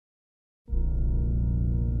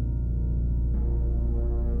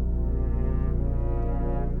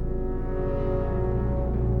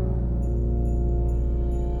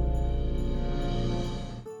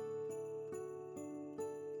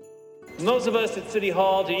From those of us at City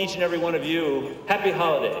Hall to each and every one of you, happy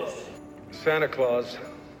holidays. Santa Claus?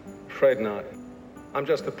 Afraid not. I'm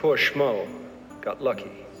just a poor schmo. Got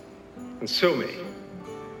lucky. And sue me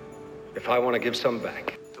if I want to give some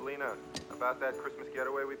back. Selena, about that Christmas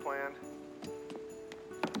getaway we planned?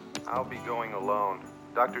 I'll be going alone.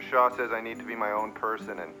 Dr. Shaw says I need to be my own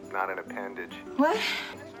person and not an appendage. What?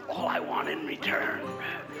 All I want in return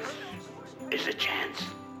is a chance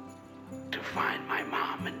to find my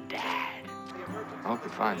mom and dad. I hope he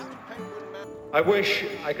finds them. I wish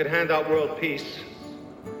I could hand out world peace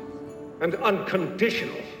and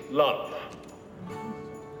unconditional love,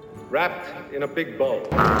 wrapped in a big bow.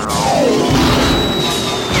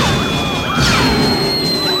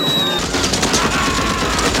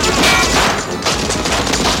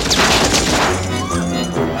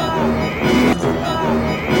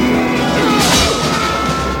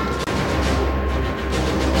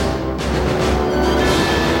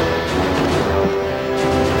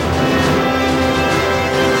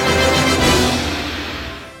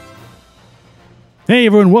 Hey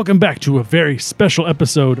everyone, welcome back to a very special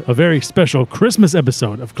episode, a very special Christmas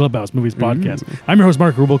episode of Clubhouse Movies Podcast. I'm your host,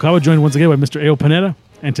 Mark Rubalcaba, joined once again by Mr. Ao Panetta.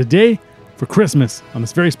 And today, for Christmas, on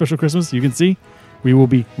this very special Christmas, you can see, we will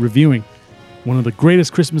be reviewing one of the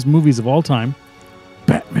greatest Christmas movies of all time,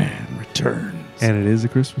 Batman Returns. And it is a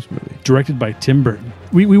Christmas movie. Directed by Tim Burton.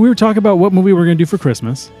 We were talking about what movie we're going to do for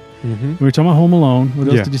Christmas. Mm-hmm. We were talking about Home Alone. What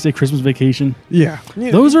else did you say? Christmas Vacation? Yeah.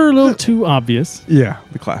 Those are a little too obvious. Yeah,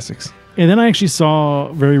 the classics. And then I actually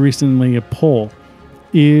saw very recently a poll,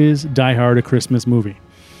 is Die Hard a Christmas movie?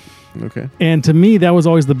 Okay. And to me, that was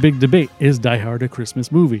always the big debate, is Die Hard a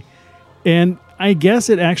Christmas movie? And I guess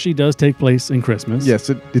it actually does take place in Christmas. Yes,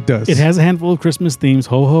 it does. It has a handful of Christmas themes,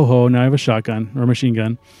 ho, ho, ho, now I have a shotgun or a machine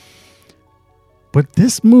gun. But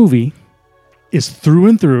this movie is through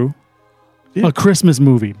and through a Christmas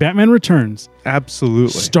movie. Batman Returns.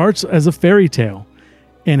 Absolutely. Starts as a fairy tale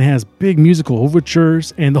and has big musical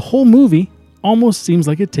overtures, and the whole movie almost seems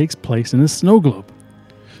like it takes place in a snow globe.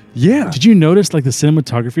 Yeah. Did you notice, like, the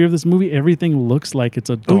cinematography of this movie? Everything looks like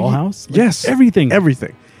it's a dollhouse. Yes. Everything.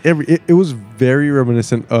 It was very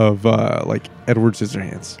reminiscent of like Edward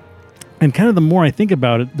Scissorhands. And kind of the more I think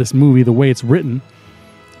about it, this movie, the way it's written,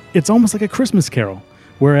 it's almost like a Christmas Carol,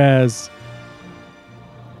 whereas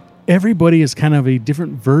everybody is kind of a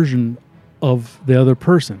different version of the other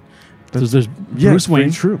person. So there's Bruce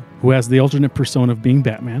Wayne, who has the alternate persona of being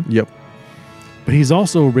Batman. Yep. But he's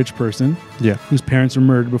also a rich person whose parents were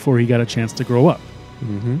murdered before he got a chance to grow up.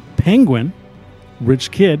 Mm-hmm. Penguin,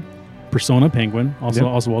 rich kid, persona Penguin, also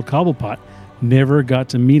Oswald Cobblepot, never got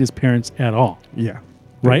to meet his parents at all. Yeah.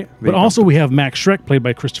 Right? But also we have Max Schreck, played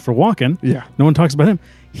by Christopher Walken. Yeah. No one talks about him.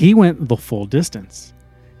 He went the full distance.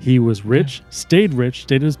 He was rich, stayed with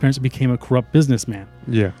his parents, and became a corrupt businessman.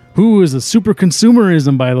 Yeah. Who is a super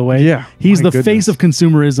consumerism, by the way. Yeah. He's the face of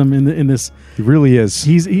consumerism in this. He really is.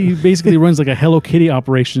 He basically runs like a Hello Kitty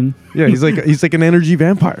operation. Yeah, he's like an energy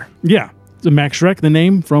vampire. Yeah. So Max Schreck, the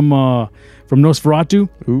name from Nosferatu.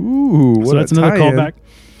 Ooh, So that's another callback.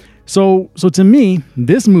 So to me,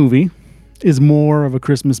 this movie is more of a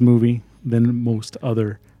Christmas movie than most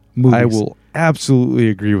other movies. I will absolutely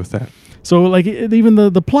agree with that. So, like, even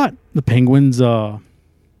the plot, the Penguin's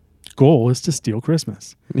goal is to steal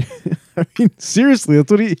Christmas. I mean, seriously,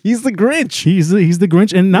 that's what he's the Grinch. He's the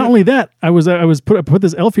Grinch, and not only that, I put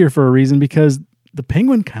this elf here for a reason, because the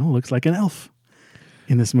Penguin kind of looks like an elf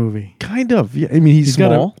in this movie. Kind of, yeah. I mean, he's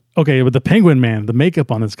small. Okay, but the Penguin Man, the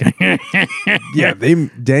makeup on this guy. Yeah,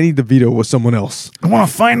 Danny DeVito was someone else. I want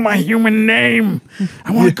to find my human name.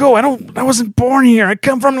 I want to go. I wasn't born here. I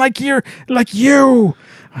come from like you.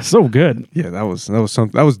 So good. Yeah, that was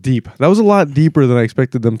something. That was deep. That was a lot deeper than I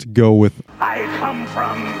expected them to go with. I come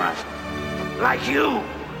from like you.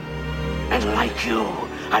 And like you,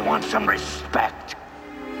 I want some respect.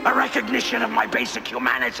 A recognition of my basic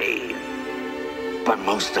humanity. But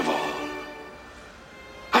most of all,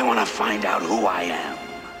 I want to find out who I am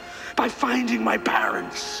by finding my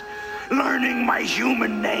parents, learning my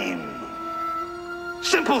human name.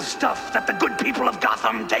 Simple stuff that the good people of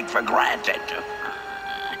Gotham take for granted.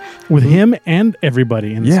 With him and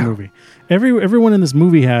everybody in this movie. Everyone in this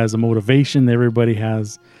movie has a motivation. Everybody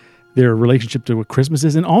has their relationship to what Christmas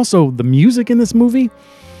is. And also the music in this movie,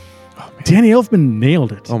 Danny Elfman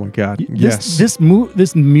nailed it. Oh my God. This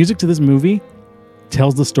music to this movie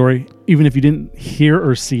tells the story, even if you didn't hear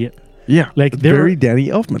or see it. Yeah. Like very Danny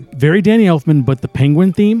Elfman. Very Danny Elfman, but the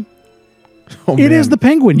Penguin theme, it is the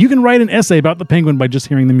Penguin. You can write an essay about the Penguin by just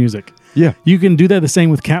hearing the music. Yeah. You can do that the same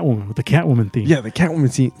with Catwoman, with the Catwoman theme. Yeah, the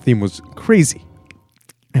Catwoman theme was crazy.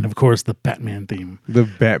 And of course, the Batman theme. The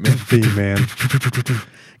Batman theme, man.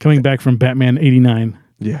 coming back from Batman 89.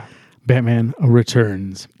 Yeah. Batman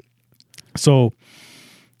Returns. So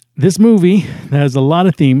this movie has a lot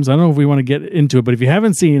of themes. I don't know if we want to get into it, but if you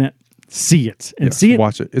haven't seen it, see it. And Yes, see it.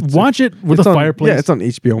 watch it. Watch it with a fireplace. Yeah, it's on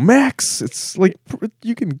HBO Max. It's like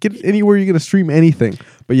you can get it anywhere you're going to stream anything.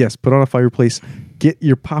 But yes, put on a fireplace, get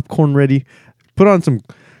your popcorn ready, put on some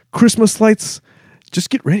Christmas lights. Just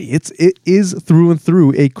get ready. It is through and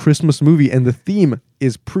through a Christmas movie, and the theme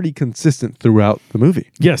is pretty consistent throughout the movie.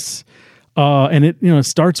 Yes. And it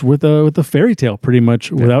starts with a fairy tale pretty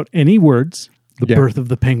much without any words. The birth of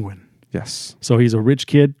the penguin. Yes. So he's a rich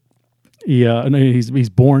kid. He's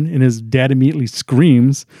born, and his dad immediately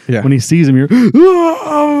screams when he sees him. You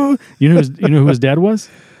know who his dad was?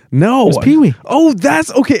 No, it was Pee-wee. Oh,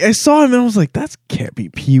 that's okay. I saw him and I was like, that can't be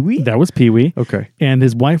Pee-wee. That was Pee-wee. Okay. And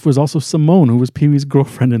his wife was also Simone, who was Pee-wee's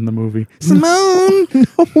girlfriend in the movie. Simone!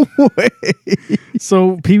 No way.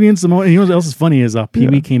 So Pee-wee and Simone, and you know what else is funny is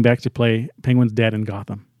Pee-wee came back to play Penguin's dad in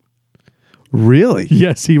Gotham. Really?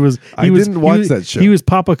 Yes, he was. I didn't watch that show. He was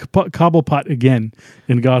Papa Cobblepot again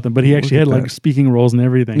in Gotham, but he actually had like speaking roles and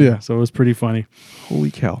everything. Yeah. So it was pretty funny.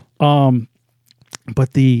 Holy cow.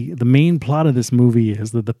 But the main plot of this movie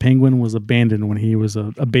is that the penguin was abandoned when he was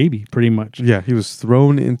a baby, pretty much. Yeah, he was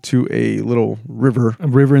thrown into a little river. A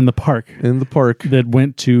river in the park. In the park. That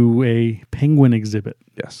went to a penguin exhibit.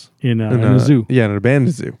 Yes. In a zoo. Yeah, an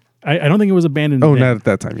abandoned zoo. I don't think it was abandoned. Oh, not at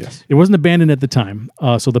that time, yes. It wasn't abandoned at the time.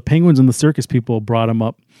 So the penguins and the circus people brought him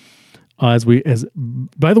up. By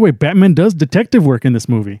the way, Batman does detective work in this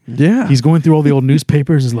movie. Yeah. He's going through all the old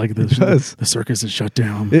newspapers. Is like the circus is shut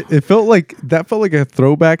down. It felt like a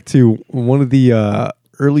throwback to one of the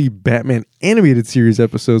early Batman animated series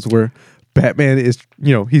episodes where Batman is,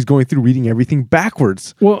 he's going through reading everything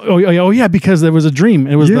backwards. Well, oh yeah, because there was a dream.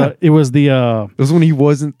 It was it was when he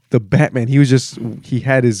wasn't the Batman. He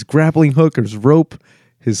had his grappling hook or his rope,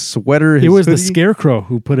 his sweater. It was hoodie. the Scarecrow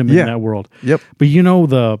who put him in that world. Yep. But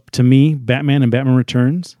to me, Batman and Batman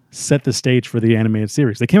Returns set the stage for the animated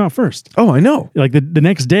series. They came out first. Oh, I know. Like the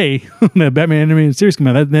next day, the Batman animated series came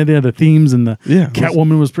out. They had the themes, and the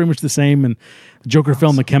Catwoman was pretty much the same, and Joker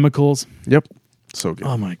fell in the chemicals. Yep. So good.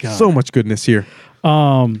 Oh my God. So much goodness here.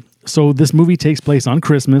 So this movie takes place on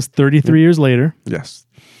Christmas, 33 years later. Yes.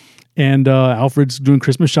 And Alfred's doing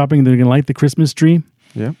Christmas shopping. They're going to light the Christmas tree.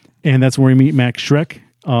 Yeah. And that's where we meet Max Schreck.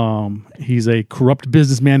 He's a corrupt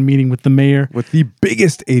businessman meeting with the mayor. With the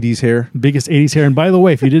biggest 80s hair. Biggest 80s hair. And by the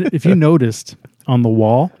way, if you noticed on the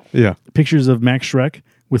wall, pictures of Max Schreck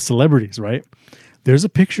with celebrities, right? There's a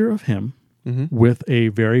picture of him with a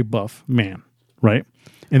very buff man, right?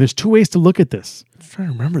 And there's two ways to look at this. I'm trying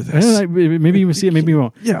to remember this. Maybe you will see it, maybe you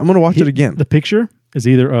won't. Yeah, I'm going to watch it again. The picture is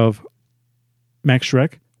either of Max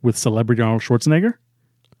Schreck with celebrity Arnold Schwarzenegger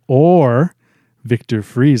or Victor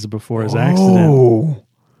Fries before his accident.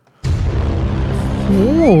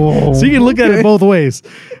 Oh. So you can look at it both ways.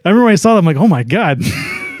 I remember when I saw that, I'm like, oh my God.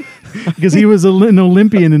 Because he was an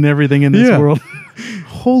Olympian and everything in this world.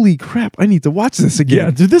 Holy crap, I need to watch this again.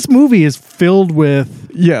 Yeah, dude, this movie is filled with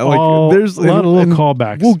there's a lot of little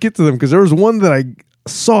callbacks. We'll get to them because there was one that I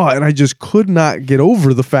saw and I just could not get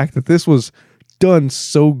over the fact that this was done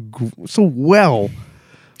so well.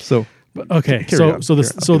 So okay, so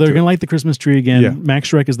they're going to light the Christmas tree again. Yeah.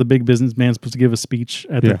 Max Schreck is the big businessman supposed to give a speech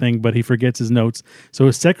at the thing, but he forgets his notes. So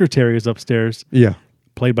his secretary is upstairs. Yeah,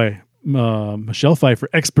 played by Michelle Pfeiffer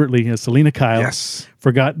expertly as Selena Kyle. Yes.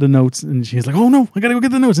 Forgot the notes, and she's like, "Oh no, I gotta go get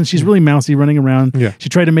the notes." And she's really mousy, running around. Yeah. She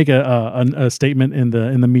tried to make a statement in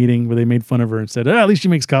the meeting where they made fun of her and said, "At least she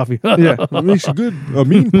makes coffee." Yeah, at least a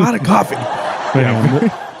mean pot of coffee.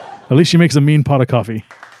 At least she makes a mean pot of coffee.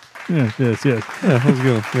 Yes. Yeah, that was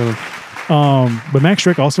good. But Max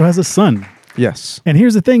Schreck also has a son. Yes. And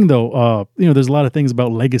here's the thing, though. There's a lot of things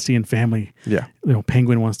about legacy and family. Yeah.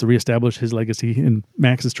 Penguin wants to reestablish his legacy, and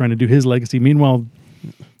Max is trying to do his legacy. Meanwhile,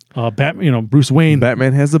 Bruce Wayne.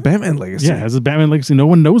 Batman has the Batman legacy. Yeah, has a Batman legacy no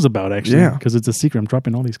one knows about, actually. Yeah. Because it's a secret. I'm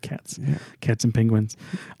dropping all these cats. Yeah. Cats and penguins.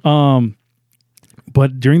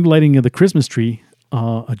 But during the lighting of the Christmas tree,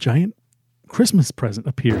 a giant Christmas present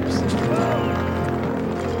appears.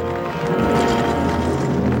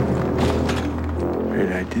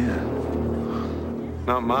 Great idea.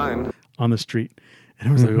 Not mine. On the street. And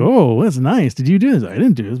I was like, oh, that's nice. Did you do this? I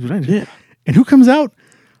didn't do this. But I did. Yeah. And who comes out?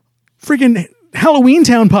 Freaking Halloween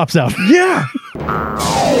Town pops out. Yeah.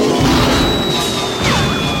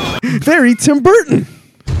 Very Tim Burton.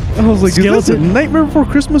 I was like, is this a skeleton. Nightmare Before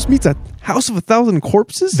Christmas meets a House of a Thousand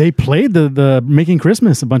Corpses? They played the Making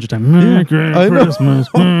Christmas a bunch of times. Making I know. Christmas.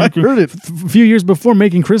 I heard it. A few years before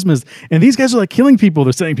Making Christmas, and these guys are like killing people.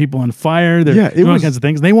 They're setting people on fire. They're Yeah, it doing all was- kinds of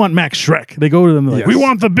things. They want Max Shrek. They go to them. They're like, Yes. we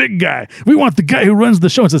want the big guy. We want the guy who runs the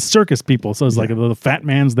show. It's a circus people. So it's like the fat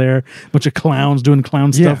man's there, a bunch of clowns doing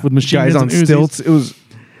clown stuff with machine guys guns on and Uzis. stilts.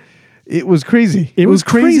 It was crazy. It was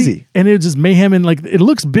crazy, and it was just mayhem. And like it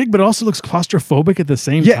looks big, but also looks claustrophobic at the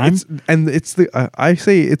same Yeah, time. it's the I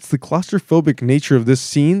say it's the claustrophobic nature of this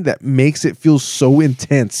scene that makes it feel so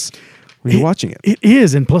intense when you're watching it. It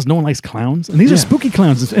is, and plus, no one likes clowns, and these are Yeah. spooky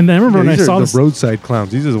clowns. And I remember when I These are saw the this. roadside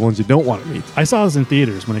clowns. These are the ones you don't want to meet. I saw this in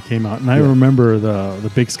theaters when it came out, and I remember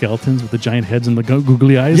the big skeletons with the giant heads and the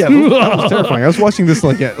googly eyes. Yeah, that was terrifying. I was watching this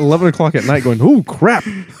like at 11 o'clock at night, going, "Oh crap!"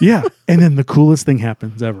 Yeah. And then the coolest thing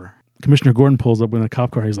happens ever. Commissioner Gordon pulls up in a cop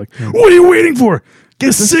car. He's like, "What are you waiting for? Get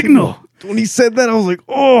the signal." When he said that, I was like,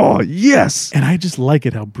 "Oh yes!" And I just like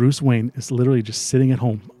it how Bruce Wayne is literally just sitting at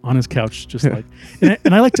home on his couch, just like,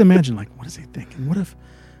 and I like to imagine, like, what is he thinking? What if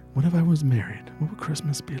I was married? What would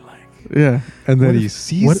Christmas be like? Yeah, and then What he if-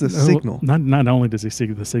 sees what- the signal. Not only does he see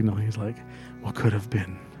the signal, he's like, what could have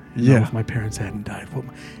been? You know, Yeah. if my parents hadn't died.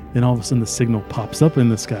 Then all of a sudden the signal pops up in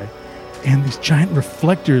the sky, and these giant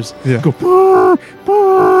reflectors go "Brrr,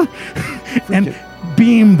 brrr," and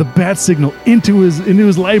beam the bat signal into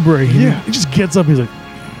his library. And Yeah. he just gets up. And he's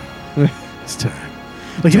like, it's time.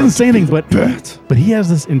 Like he doesn't say anything, but he has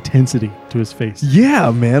this intensity to his face.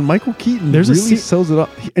 Yeah, man, Michael Keaton There's a really scene- sells it up,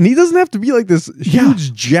 and he doesn't have to be like this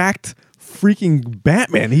huge, jacked, freaking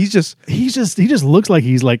Batman. He just looks like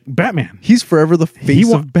he's like Batman. he's forever the face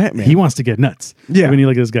wa- of Batman. He wants to get nuts. Yeah. When you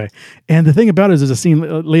look at this guy. And the thing about it is there's a scene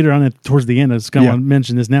later on towards the end, I just kind of Yeah. want to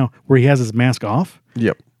mention this now, where he has his mask off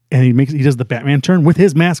Yep. and he does the Batman turn with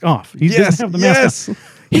his mask off. He Yes, doesn't have the mask yes. on.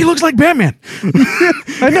 He looks like Batman.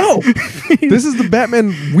 I know. This is the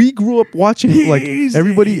Batman we grew up watching. Like He's-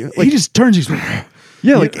 everybody, like he just turns. He's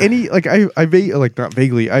yeah, like any, like not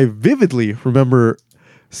vaguely, I vividly remember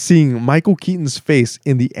seeing Michael Keaton's face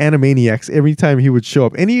in the Animaniacs every time he would show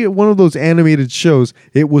up. Any one of those animated shows,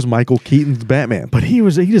 it was Michael Keaton's Batman. But he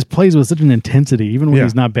just plays with such an intensity, even when Yeah.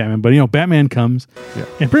 he's not Batman. But Batman comes Yeah.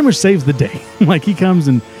 and pretty much saves the day. Like he comes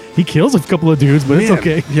and he kills a couple of dudes, but it's Man,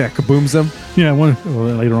 okay. Yeah, kabooms them. Yeah,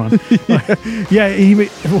 later on.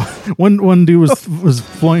 One dude was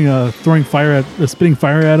throwing fire spitting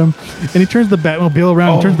fire at him, and he turns the Batmobile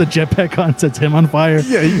around, turns the jetpack on, sets him on fire.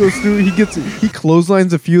 Yeah, he goes through. He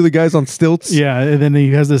clotheslines a few of the guys on stilts. Yeah, and then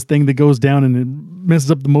he has this thing that goes down and it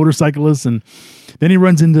messes up the motorcyclists, and then he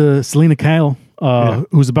runs into Selena Kyle,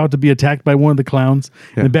 who's about to be attacked by one of the clowns.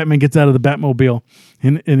 And the Batman gets out of the Batmobile,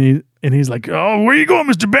 and he's like, "Oh, where you going,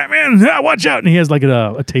 Mr. Batman? Ah, watch out!" And he has like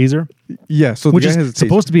a taser, Yeah, so which the guy has is a taser.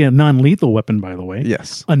 supposed to be a non-lethal weapon, by the way.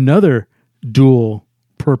 Yes. Another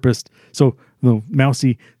dual-purposed. So the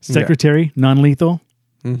mousy secretary, non-lethal,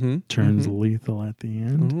 turns lethal at the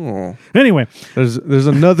end. Oh. Anyway, There's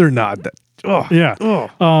another nod that. Oh yeah. Oh.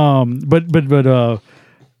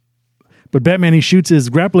 But Batman, he shoots his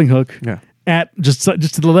grappling hook Yeah. at just to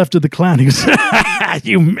the left of the clown. He goes,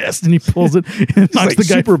 "You missed," and he pulls it and It's knocks like the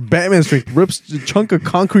guy. super Batman strength, rips a chunk of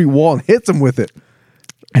concrete wall and hits him with it.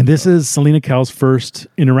 And this is Selena Kyle's first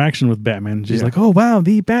interaction with Batman. She's Yeah. like, "Oh wow,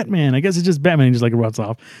 the Batman. I guess it's just Batman." And just like runs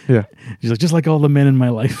off. Yeah. She's like, "Just like all the men in my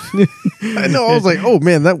life." I know. I was like, oh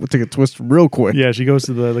man, that would take a twist real quick. Yeah, she goes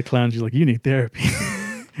to the clown. She's like, "You need therapy,"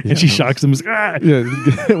 and she shocks him. He's like, "Ah." Yeah,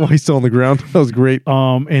 while he's still on the ground. That was great.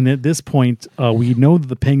 And at this point, we know that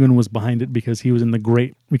the Penguin was behind it because he was in the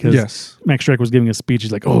grate. Because Yes. Max Shrek was giving a speech.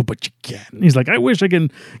 He's like, "Oh, but you can." He's like, "I wish I can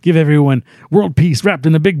give everyone world peace wrapped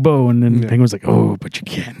in a big bow." And then the Penguin's like, "Oh, but you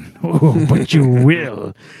can. Oh, but you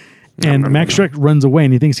will." And Max Shrek runs away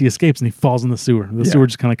and he thinks he escapes and he falls in the sewer. The sewer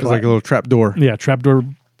just kind of It's like a little trap door. yeah, trapdoor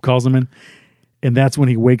calls him in. And that's when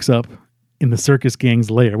he wakes up in the circus gang's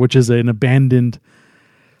lair, which is an abandoned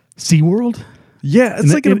SeaWorld. Yeah,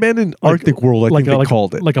 it's like an abandoned Arctic world, I think they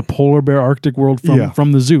called it. Like a polar bear Arctic world Yeah.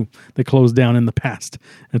 from the zoo that closed down in the past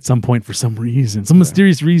at some point for some reason, some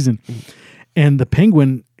mysterious reason. And the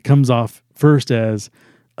Penguin comes off first as,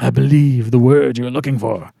 "I believe the word you're looking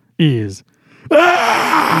for is..."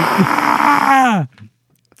 Ah!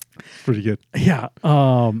 Pretty good. Yeah,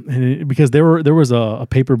 because there was a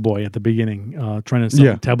paper boy at the beginning trying to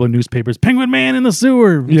sell tabloid newspapers. Penguin Man in the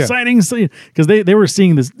sewer, sightings. Because they were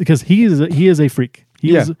seeing this because he is a freak.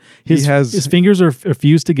 His fingers are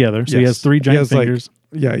fused together, so he has three giant fingers.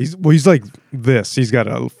 He's like this. He's got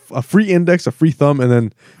a free index, a free thumb, and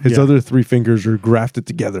then his other three fingers are grafted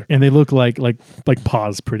together. And they look like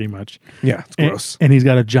paws, pretty much. Yeah, it's gross. And he's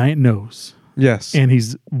got a giant nose. Yes. and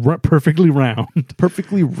he's perfectly round.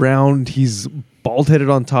 Perfectly round. He's bald headed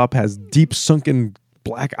on top, has deep sunken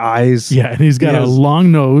black eyes. Yeah, and he's got He a has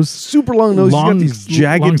long nose, super long nose. He's got these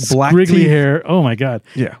jagged long, black squiggly teeth. hair. Oh my god!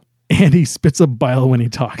 Yeah. And he spits up bile when he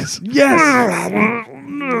talks. Yes.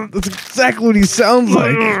 That's exactly what he sounds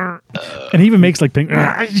like. And he even makes like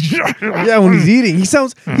Yeah, when he's eating, he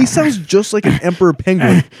sounds just like an emperor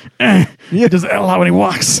penguin. He does that a lot when he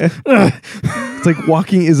walks. It's like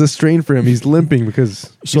walking is a strain for him. He's limping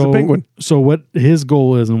because he's a penguin. So what his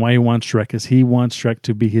goal is and why he wants Shrek is he wants Shrek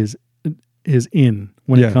to be his in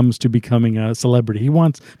when Yeah. it comes to becoming a celebrity. He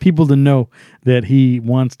wants people to know that he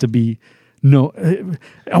wants to be. No,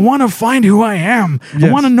 I want to find who I am. Yes.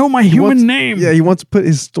 I want to know my He human wants- name. Yeah, he wants to put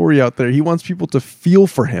his story out there. He wants people to feel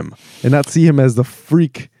for him and not see him as the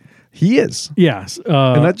freak he is. Yes.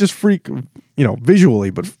 And not just freak, visually,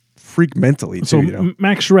 but freak mentally too. So you know?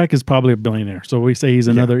 Max Shrek is probably a billionaire. So we say he's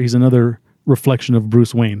another reflection of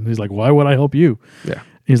Bruce Wayne. He's like, why would I help you? Yeah.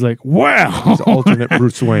 He's like, wow. He's alternate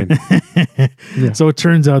Bruce Wayne. Yeah. So it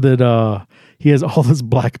turns out that he has all this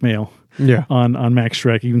blackmail. Yeah. On Max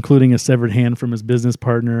Shrek, including a severed hand from his business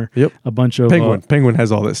partner. Yep. A bunch of Penguin. Penguin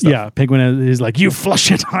has all this stuff. Yeah, Penguin is like, you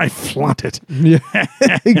flush it, I flaunt it. Yeah.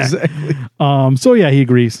 Exactly. So yeah, he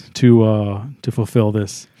agrees to fulfill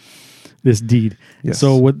this deed. Yes.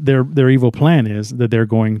 So what their evil plan is that they're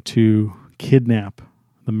going to kidnap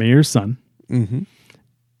the mayor's son, Mm-hmm.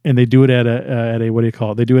 and they do it at a what do you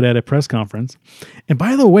call it? They do it at a press conference. And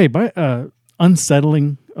by the way,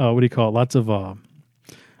 unsettling what do you call it? Lots of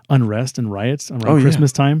unrest and riots around Oh, yeah.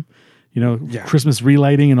 Christmas time. Yeah. Christmas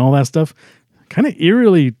relighting and all that stuff. Kind of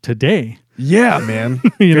eerily today. Yeah, man.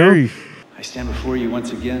 You know? Very. I stand before you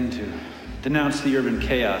once again to denounce the urban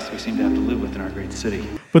chaos we seem to have to live with in our great city.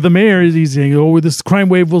 But the mayor he's saying, "Oh, this crime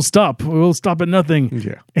wave will stop. We'll stop at nothing."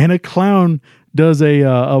 Yeah. And a clown does a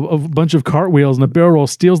bunch of cartwheels and a barrel roll,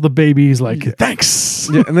 steals the baby. He's like, "Thanks."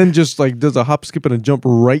 Yeah, and then just like does a hop, skip, and a jump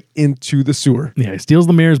right into the sewer. Yeah, he steals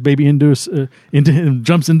the mayor's baby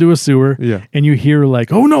jumps into a sewer. Yeah. And you hear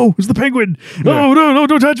like, "Oh no, it's the penguin! Oh no,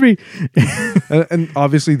 don't touch me!" And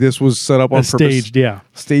obviously this was set up on purpose. Staged, yeah.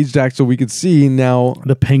 Staged act so we could see now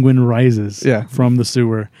The penguin rises Yeah. from the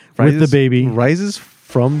sewer with the baby. rises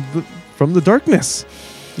from the darkness.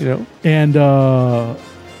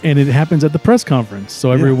 And it happens at the press conference.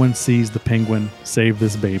 So everyone sees the penguin save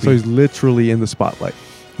this baby. So he's literally in the spotlight.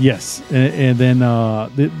 Yes. And then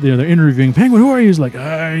they're interviewing Penguin. Who are you? He's like,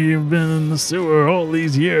 you've been in the sewer all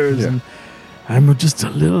these years. Yeah. And I'm just a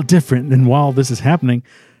little different. And while this is happening,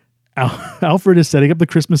 Alfred is setting up the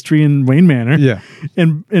Christmas tree in Wayne Manor. Yeah.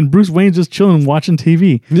 And Bruce Wayne's just chilling watching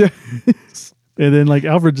TV. Yeah. And then like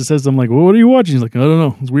Alfred just says something like, well, what are you watching? He's like, I don't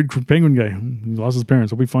know. This weird penguin guy. He lost his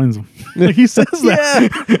parents. Hope he finds them. Like he says that.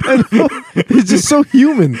 I know. He's just so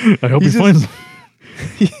human. I hope he He's finds them.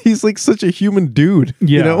 He's like such a human dude.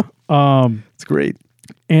 Yeah. It's great.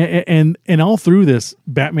 And all through this,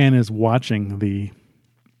 Batman is watching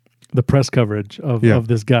the press coverage of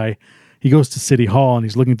this guy. He goes to City Hall and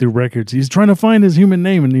he's looking through records. He's trying to find his human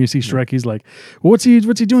name, and you see Shrek. He's like, well, "What's he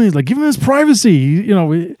doing?" He's like, "Give him his privacy.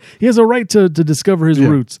 He has a right to discover his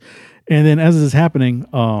roots." And then as this is happening,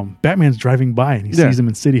 Batman's driving by and he sees him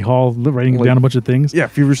in City Hall writing down a bunch of things. Yeah,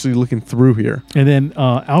 feverishly looking through here. And then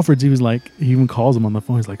Alfred's he even calls him on the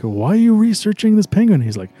phone. He's like, "Why are you researching this penguin?"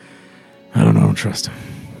 He's like, "I don't know. I don't trust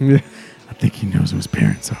him. Yeah. I think he knows who his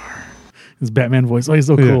parents are." His Batman voice. Oh, he's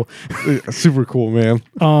so cool. Yeah. Super cool,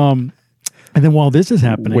 man. And then while this is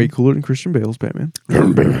happening, Way cooler than Christian Bale's Batman.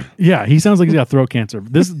 yeah, he sounds like he's got throat cancer.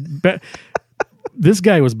 This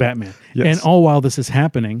guy was Batman. Yes. And all while this is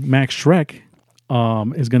happening, Max Shrek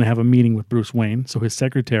is going to have a meeting with Bruce Wayne. So his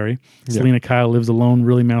secretary, Selena Kyle, lives alone,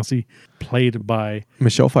 really mousy, played by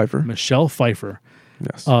Michelle Pfeiffer. Michelle Pfeiffer,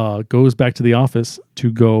 Yes. goes back to the office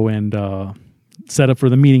to go and set up for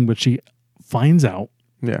the meeting, but she finds out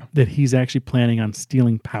Yeah. that he's actually planning on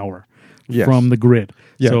stealing power Yes. from the grid.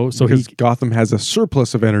 Yeah. So because Gotham has a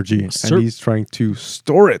surplus of energy and he's trying to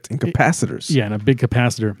store it in capacitors. Yeah, in a big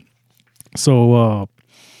capacitor. So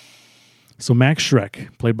Max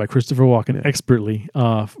Shrek, played by Christopher Walken, expertly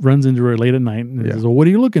runs into her late at night and says, "Well, what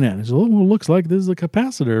are you looking at?" And she says, "Oh, well, it looks like this is a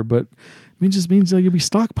capacitor, but it just means you'll be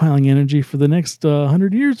stockpiling energy for the next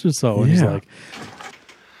 100 years or so." And he's like,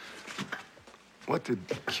 What did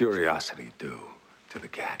curiosity do to the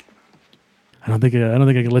cat? I don't think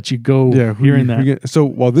I can let you go Yeah. hearing that. So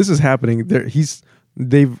while this is happening,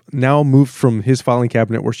 they've now moved from his filing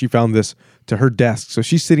cabinet where she found this to her desk. So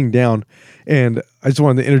she's sitting down, and I just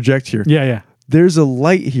wanted to interject here. Yeah. There's a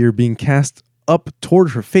light here being cast up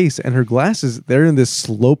toward her face, and her glasses, they're in this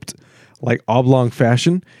sloped, like oblong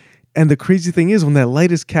fashion. And the crazy thing is, when that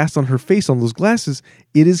light is cast on her face on those glasses,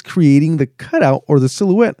 it is creating the cutout or the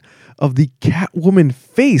silhouette of the Catwoman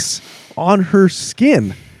face on her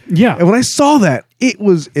skin. Yeah. And when I saw that, it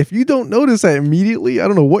was, if you don't notice that immediately, I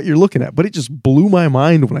don't know what you're looking at, but it just blew my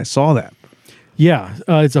mind when I saw that. Yeah,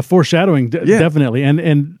 it's a foreshadowing, definitely.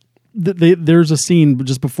 And there's a scene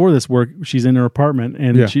just before this where she's in her apartment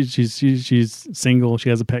and she's single. She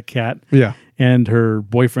has a pet cat. Yeah. And her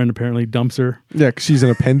boyfriend apparently dumps her. Yeah, because she's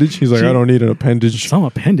an appendage. He's like, I don't need an appendage. Some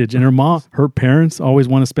appendage. And her parents always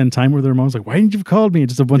want to spend time with her. Mom's like, why didn't you have called me?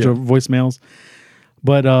 Just a bunch of voicemails.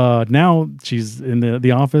 But now she's in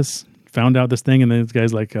the office, found out this thing, and then this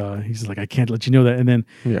guy's like, he's like, I can't let you know that. And then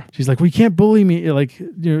she's like, well, you can't bully me. Like,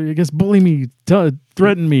 I guess bully me,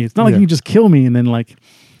 threaten me. It's not like you can just kill me. And then like,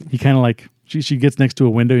 he kind of like, she gets next to a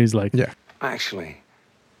window. He's like, Actually,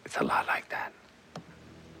 it's a lot like that.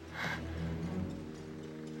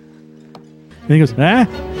 And he goes, He's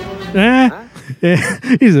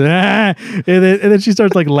and then she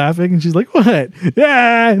starts like laughing, and she's like, what? And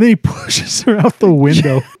then he pushes her out the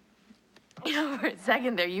window. For a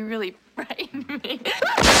second there, you really frightened me.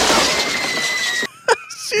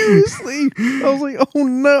 Seriously, I was like, oh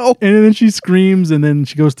no. And then she screams, and then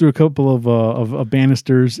she goes through a couple of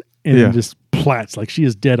banisters, and then just plats like she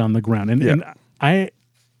is dead on the ground. And I,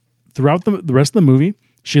 throughout the rest of the movie,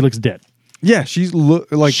 she looks dead. Yeah, she's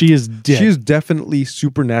like she is dead. She is definitely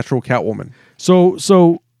supernatural Catwoman.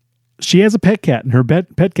 So she has a pet cat, and her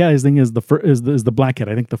pet cat, I think, is the black cat.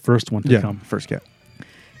 I think the first one to come. First cat.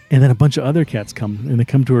 And then a bunch of other cats come, and they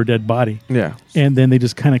come to her dead body. Yeah. And then they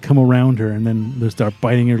just kind of come around her, and then they start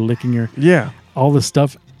biting her, licking her. Yeah. All this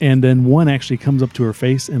stuff. And then one actually comes up to her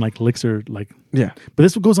face and like licks her, like. Yeah. But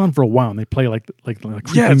this goes on for a while, and they play like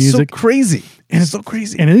creepy it's music. So crazy. And it's so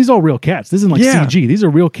crazy. And these are all real cats. This isn't like CG. These are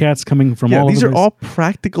real cats coming from all over. These are all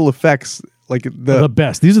practical effects. Like the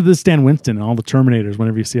best. These are the Stan Winston and all the Terminators.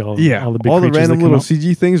 Whenever you see all the big all the random little out.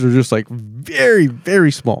 CG things are just like very,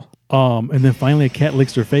 very small. And then finally a cat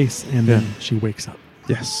licks her face, and then she wakes up.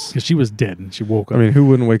 Yes, because she was dead and she woke up. I mean, who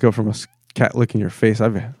wouldn't wake up from a cat licking your face?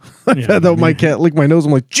 I've had that. My cat lick my nose.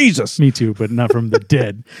 I'm like, Jesus. Me too, but not from the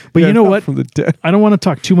dead. But you know what? From the dead. I don't want to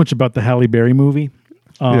talk too much about the Halle Berry movie.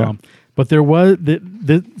 But there was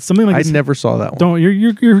something like I this. never saw that one. Don't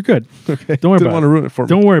you're good. Okay. Don't worry about it. Didn't want to ruin it for me.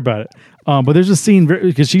 Don't worry about it. But there's a scene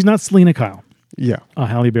because she's not Selena Kyle. Yeah.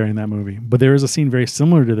 Halle Berry in that movie. But there is a scene very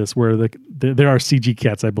similar to this where there are CG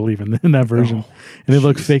cats, I believe, in that version, and they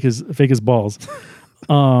look fake as balls.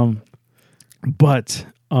 But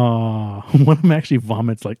one of them actually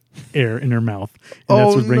vomits like air in her mouth, and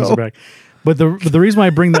that's what brings her back. But the reason why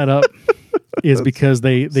I bring that up is because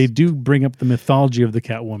they do bring up the mythology of the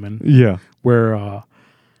Catwoman. Yeah. Where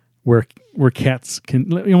cats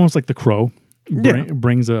can, almost like the Crow,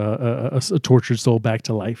 brings a tortured soul back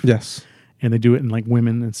to life. Yes. And they do it in like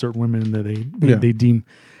women and certain women that they deem.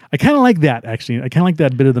 I kind of like that, actually. I kind of like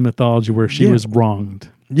that bit of the mythology where she was wronged.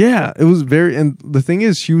 Yeah, it was very, and the thing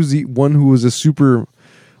is, she was the one who was a supernatural.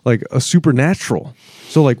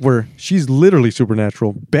 So like where she's literally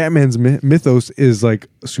supernatural. Batman's mythos is like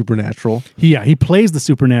supernatural. Yeah, he plays the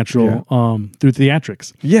supernatural through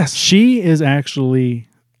theatrics. Yes. She is actually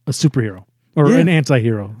a superhero. Or an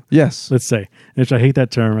anti-hero. Yes. Let's say. Which I hate that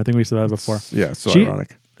term. I think we said that before. Yeah, it's so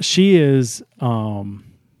ironic. She is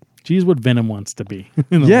she's what Venom wants to be.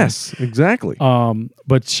 Yes, exactly.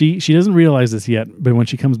 But she doesn't realize this yet, but when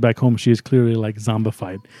she comes back home, she is clearly like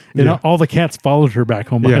zombified. And all the cats followed her back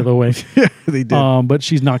home, by the way. Yeah, they did. But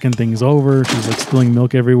she's knocking things over. She's like spilling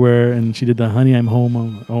milk everywhere, and she did the honey, I'm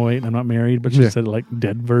home. Oh wait, I'm not married, but she said like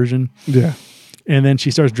dead version. Yeah. And then she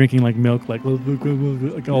starts drinking like milk, like all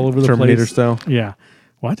over the Terminator place. style. Yeah.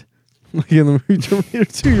 What? Like in the movie Terminator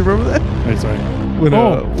 2, you remember that? Oh, sorry.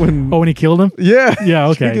 When he killed him? Yeah. Yeah,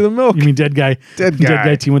 okay. Drinking the milk. You mean Dead Guy? Dead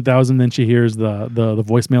Guy T-1000. Then she hears the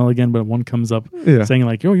voicemail again, but one comes up saying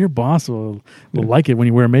like, "Yo, your boss will like it when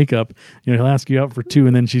you wear makeup. He'll ask you out for 2."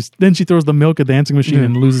 And then she throws the milk at the answering machine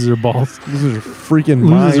and loses her balls. Loses her freaking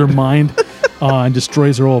Loses her mind and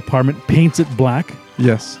destroys her whole apartment. Paints it black.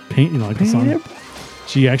 Yes. Paint, like the sun.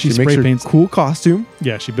 She actually makes spray paints. Her cool costume.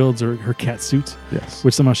 Yeah, she builds her cat suit. Yes.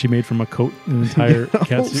 Which somehow she made from a coat, an entire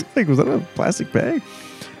cat suit. Like, was that a plastic bag?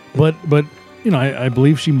 But I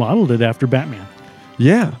believe she modeled it after Batman.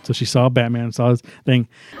 Yeah. So she saw Batman, saw his thing.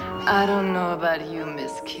 I don't know about you,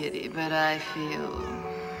 Miss Kitty, but I feel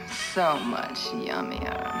so much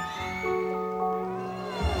yummier.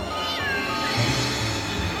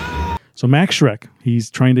 So Max Schreck, he's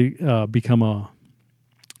trying to become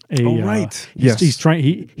He's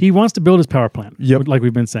trying. He wants to build his power plant. Yep. Like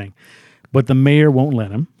we've been saying, but the mayor won't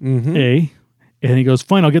let him. Mm-hmm. A, And he goes,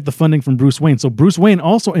 fine, I'll get the funding from Bruce Wayne. So Bruce Wayne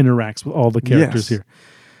also interacts with all the characters Yes. here.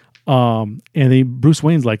 And Bruce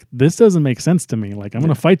Wayne's like, this doesn't make sense to me. Like, I'm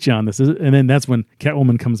going to fight you on this. And then that's when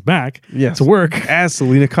Catwoman comes back Yes. to work. As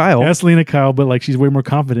Selena Kyle. As Selena Kyle, but like she's way more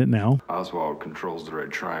confident now. Oswald controls the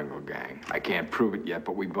Red Triangle Gang. I can't prove it yet,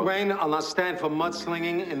 but we both... Wayne, I'll not stand for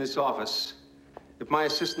mudslinging in this office. If my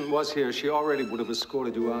assistant was here, she already would have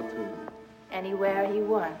escorted you out to... Anywhere he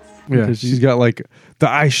wants. Yeah, Because she's got like the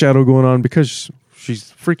eyeshadow going on because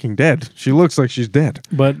she's freaking dead. She looks like she's dead.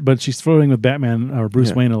 But she's flirting with Batman or Bruce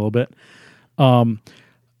Yeah. Wayne a little bit.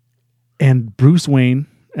 And Bruce Wayne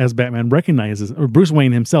as Batman recognizes, or Bruce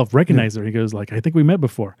Wayne himself recognizes her. He goes like, I think we met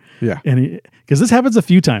before. Yeah. And because this happens a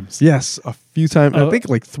few times. Yes, a few times. I think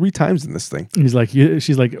like 3 times in this thing. He's like,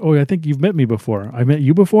 she's like, oh, I think you've met me before. I met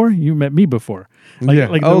you before. You met me before. Like, Yeah.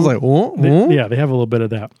 I was like, oh, oh. yeah, they have a little bit of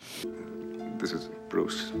that. This is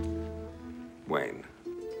Bruce Wayne.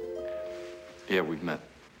 Yeah, we've met.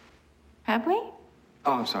 Have we?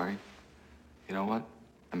 Oh, I'm sorry. You know what?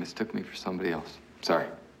 I mistook me for somebody else. Sorry.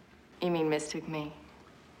 You mean mistook me?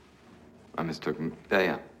 I mistook me.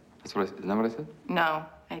 Yeah. That's what isn't that what I said? No,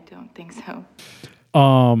 I don't think so.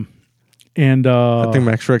 And I think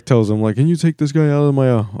Max Shrek tells him like, "Can you take this guy out of my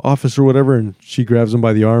office or whatever?" And she grabs him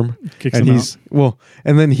by the arm, Kicks and him he's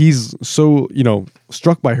and then he's so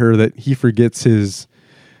struck by her that he forgets his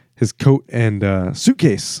coat and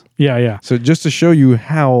suitcase. yeah. So just to show you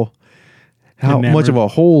how Enamored. much of a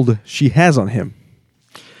hold she has on him.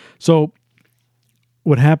 So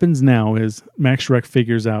what happens now is Max Shrek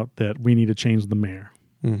figures out that we need to change the mayor.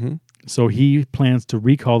 Mm-hmm. So he plans to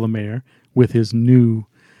recall the mayor with his new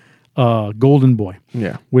golden boy,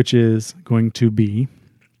 Yeah, which is going to be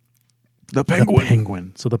the the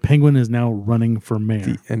Penguin. So the Penguin is now running for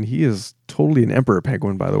mayor. and he is totally an emperor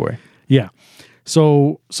penguin, by the way. Yeah.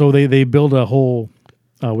 So they build a whole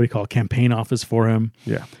what do you call it, campaign office for him.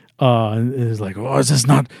 Yeah. And it's like, oh, is this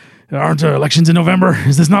not? Aren't elections in November?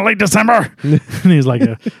 Is this not late December? And he's like,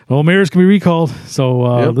 well, mayors can be recalled,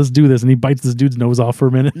 so Yep. let's do this. And he bites this dude's nose off for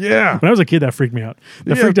a minute. Yeah. When I was a kid, that freaked me out.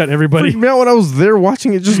 That Yeah, freaked out everybody. Freaked me out when I was there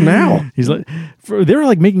watching it just now. He's like, they were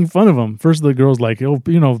like making fun of him. First, the girl's like, oh,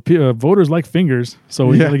 voters like fingers, so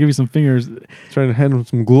we Yeah. gotta give you some fingers. Trying to hand him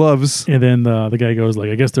some gloves. And then the guy goes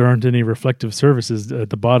like, I guess there aren't any reflective surfaces at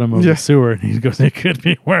the bottom of Yeah. the sewer. And he goes, it could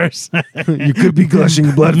be worse. You could be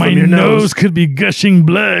gushing blood My from your nose could be gushing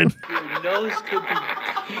blood.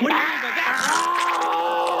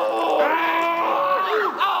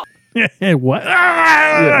 What?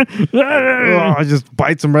 Oh, it just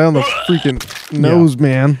bites him right on the freaking nose,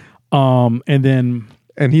 man. And then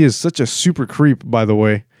And he is such a super creep, by the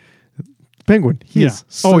way. Penguin. He is.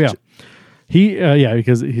 Oh such- yeah. He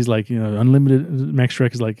because he's like, unlimited. Max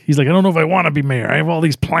Shrek is like, he's like, I don't know if I want to be mayor. I have all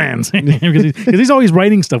these plans because he's always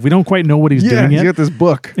writing stuff. We don't quite know what he's Yeah, doing he's yet. got this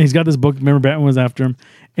book. And he's got this book. Remember, Batman was after him,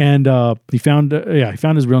 and he found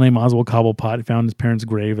his real name, Oswald Cobblepot. He found his parents'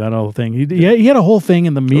 grave. That whole thing. He had a whole thing,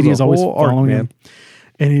 and the media is always whole arc, following man. him.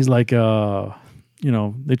 And he's like, I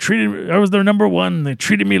was their number one. They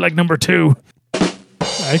treated me like number two.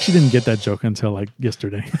 I actually didn't get that joke until like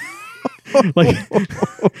yesterday. Like,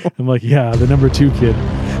 I'm like, yeah, the number two kid.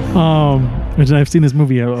 Which I've seen this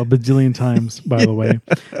movie a bajillion times, by the way.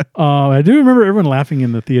 I do remember everyone laughing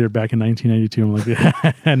in the theater back in 1992. I'm like,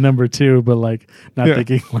 at number two, but like not Yeah.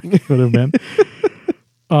 thinking like it would have been.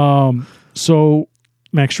 So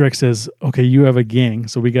Max Shrek says, okay, you have a gang,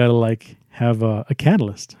 so we got to like have a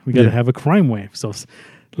catalyst. We got to Yeah. have a crime wave. So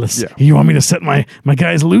Yeah. you want me to set my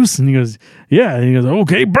guys loose? And he goes, yeah. And he goes,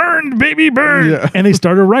 okay, burn, baby, burn. Yeah. And they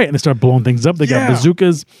start a riot and they start blowing things up. They got Yeah.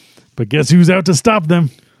 bazookas, but guess who's out to stop them?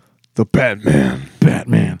 The Batman.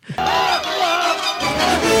 Batman.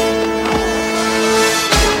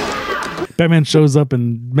 Batman shows up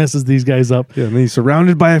and messes these guys up. Yeah, and then he's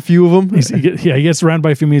surrounded by a few of them. He gets surrounded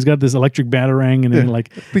by a few. He's got this electric batarang, and then like,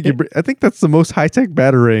 I think that's the most high-tech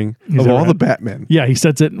batarang Is of that all right? the Batman. yeah, he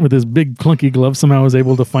sets it with his big clunky glove. Somehow is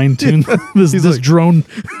able to fine tune this like- drone.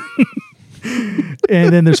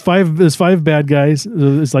 And then there's five bad guys.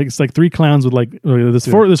 It's like three clowns with like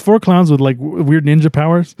there's four clowns with like weird ninja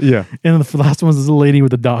powers. Yeah. And then the last one's this little lady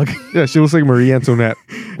with a dog. Yeah, she looks like Marie Antoinette.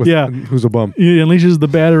 Yeah. Who's a bum. He unleashes the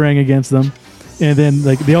batarang against them, and then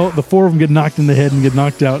like the four of them get knocked in the head and get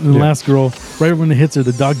knocked out. And the Yeah. last girl, right when it hits her,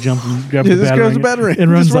 the dog jumps and grabs Yeah, the this batarang, grabs the batarang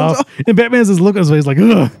and runs just runs off. off. And Batman has this look on his face like,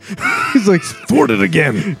 ugh, He's like, thwarted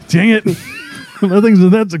again. dang it,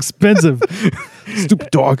 that's expensive. Stupid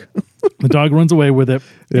dog. The dog runs away with it,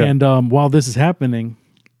 Yeah. and while this is happening,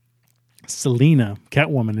 Selena,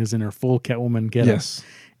 Catwoman, is in her full Catwoman getup. Yes.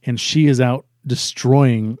 And she is out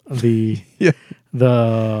destroying the Yeah.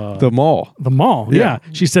 The mall. The mall. Yeah. Yeah.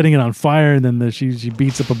 She's setting it on fire, and then she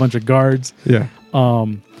beats up a bunch of guards. Yeah.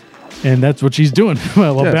 And that's what she's doing.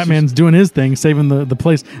 Well, Yeah, Batman's doing his thing, saving the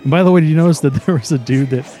place. And by the way, did you notice that there was a dude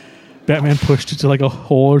that Batman pushed into like a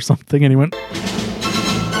hole or something, and he went.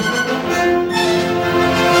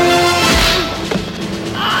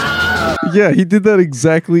 Yeah, he did that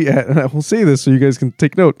exactly at, and I will say this so you guys can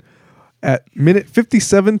take note, at minute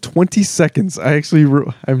 57, 20 seconds.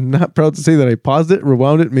 I'm not proud to say that I paused it,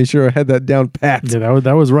 rewound it, made sure I had that down pat. Yeah,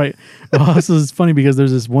 that was right. Well, this is funny because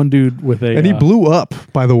there's this one dude with a... And he blew up,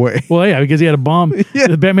 by the way. Well, yeah, because he had a bomb. Yeah.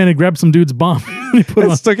 The Batman had grabbed some dude's bomb. And he put it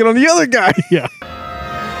And on. stuck it on the other guy. Yeah.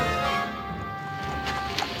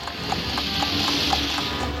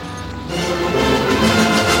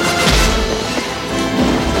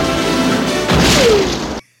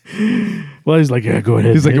 Well, he's like, yeah, go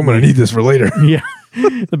ahead. He's like, I'm going to need this for later. Yeah.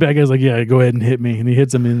 The bad guy's like, yeah, go ahead and hit me. And he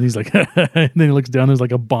hits him, and he's like, and then he looks down, there's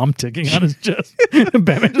like a bomb ticking on his chest. And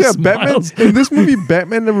Batman just smiles. In this movie,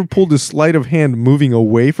 Batman never pulled his sleight of hand moving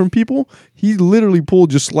away from people. He literally pulled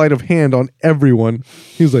just sleight of hand on everyone.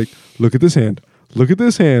 He was like, look at this hand. Look at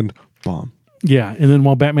this hand. Bomb. Yeah. And then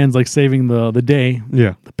while Batman's like saving the day,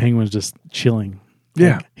 Yeah. the Penguin's just chilling.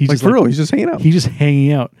 Yeah. Like, he's Like, just for real, he's just hanging out. He's just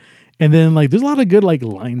hanging out. And then like there's a lot of good like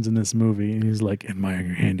lines in this movie. And he's like, admire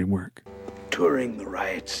your handiwork. Touring the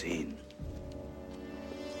riot scene,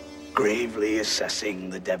 gravely assessing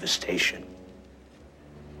the devastation,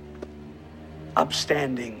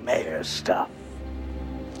 upstanding mayor stuff.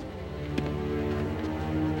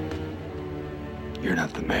 You're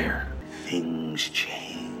not the mayor. Things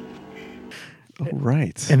change. Oh,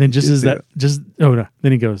 right. And then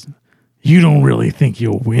then he goes, you don't really think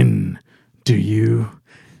you'll win, do you?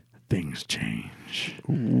 Things change.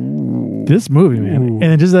 Ooh. This movie, man. Ooh. And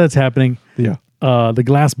then just as that's happening, Yeah. The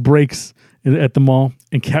glass breaks at the mall,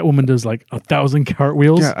 and Catwoman does like 1,000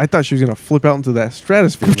 cartwheels. Yeah, I thought she was gonna flip out into that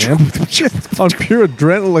stratosphere, man. On pure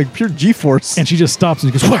adrenaline, like pure G-force. And she just stops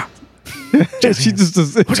and she goes, "Wah!" She just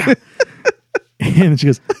does it. And then she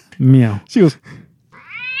goes, meow. She goes,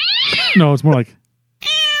 No, it's more like,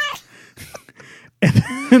 and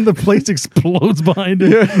then the place explodes behind her.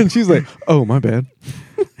 yeah, and she's like, oh, my bad.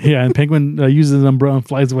 Yeah, and Penguin uses an umbrella and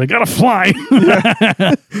flies away. Gotta fly.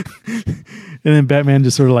 And then Batman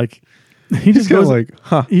just sort of like, he just He's goes like,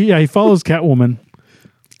 huh. Yeah, he follows Catwoman,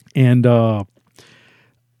 and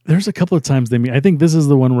there's a couple of times they meet. I think this is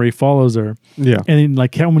the one where he follows her. Yeah. And then,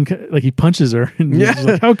 like Catwoman, like he punches her, and Yeah. he's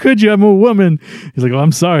like, "How could you? I'm a woman." He's like, "Oh,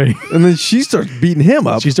 I'm sorry." And then she starts beating him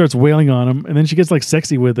up. She starts wailing on him, and then she gets like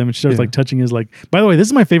sexy with him, and she starts Yeah. like touching his like. By the way, this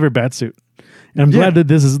is my favorite Batsuit, and I'm glad that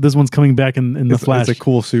this one's coming back in the Flash. It's a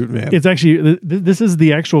cool suit, man. It's actually this is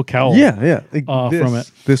the actual cowl. yeah. Like from it.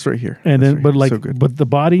 This right here. And This then, right but here. like, so good. but the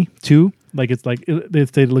body too, like it's like they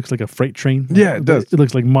say it looks like a freight train. Yeah, it does. It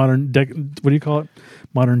looks like modern what do you call it?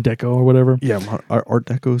 Modern deco or whatever. Yeah, Art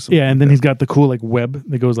Deco. Yeah, and then he's got the cool like web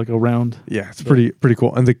that goes like around. Yeah, it's pretty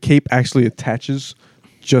cool. And the cape actually attaches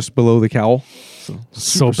just below the cowl. So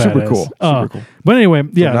super badass. cool. Super cool. But anyway, So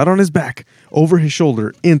yeah, not on his back, over his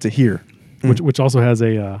shoulder, into here. which also has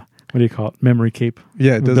a what do you call it? Memory cape.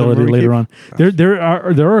 Yeah, it does have ability memory later cape. on.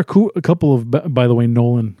 There are a couple of by the way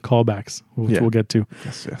Nolan callbacks, which Yeah. we'll get to,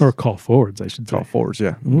 Yes. or call forwards, I should say. Call forwards,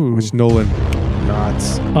 yeah. Ooh. Which Nolan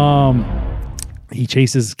nods. He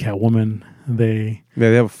chases Catwoman. They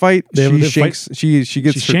Have a fight. They have She a shanks. She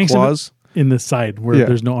gets her shanks him claws. in the side where Yeah.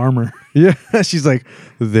 there's no armor. Yeah, she's like,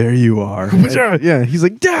 there you are. Yeah, he's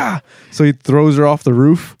like, yeah. So he throws her off the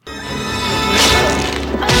roof.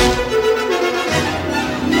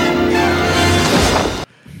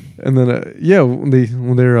 And then,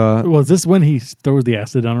 when they're, Well, is this when he throws the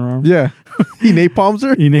acid on her arm? yeah, he napalms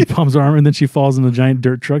her. He napalms her arm, and then she falls in the giant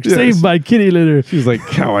dirt truck. Yes. Saved by kitty litter. She's like,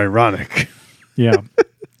 how ironic. Yeah.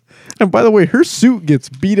 And by the way, her suit gets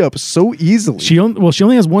beat up so easily. She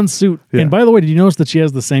only has one suit. Yeah. And by the way, did you notice that she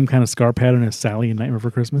has the same kind of scar pattern as Sally in Nightmare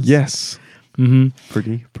Before Christmas? Yes. Mm-hmm.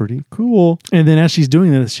 Pretty cool. And then as she's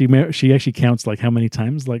doing this, she actually counts like how many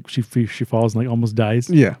times like she falls and like almost dies.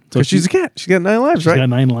 Yeah. So So she's a cat. She's got 9 lives, She's right? got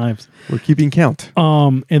 9 lives. We're keeping count.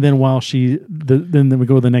 And then while then we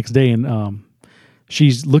go the next day and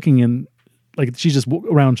she's looking in, like she's just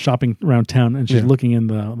around shopping around town and she's Yeah. looking in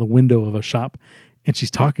the window of a shop and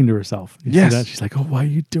she's talking to herself. You see Yes. that? She's like, "Oh, why are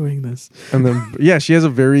you doing this?" And then, yeah, she has a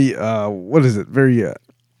very, very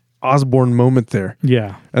Osborne moment there.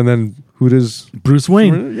 Yeah. And then who does? Bruce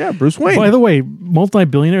Wayne. Yeah, Bruce Wayne. By the way,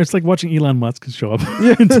 multi-billionaire. It's like watching Elon Musk show up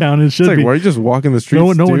in town. It it's should like, be. why are you just walking the streets? No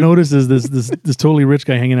one dude? notices this totally rich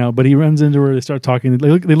guy hanging out, but he runs into her. They start talking.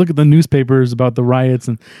 They look at the newspapers about the riots,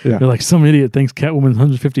 and Yeah. they're like, "Some idiot thinks Catwoman's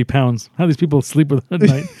 150 pounds. How do these people sleep with her at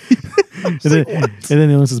night?" then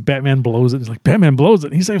it says Batman blows it. It's like, Batman blows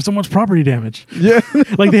it. He saved so much property damage. Yeah.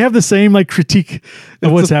 Like they have the same like critique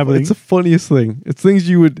of what's happening. It's the funniest thing. It's things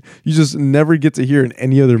you just never get to hear in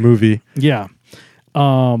any other movie. Yeah.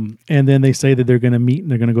 And then they say that they're going to meet and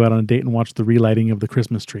they're going to go out on a date and watch the relighting of the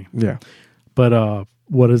Christmas tree. Yeah. But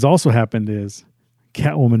what has also happened is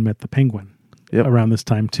Catwoman met the Penguin around this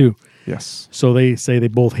time too. Yes. So they say they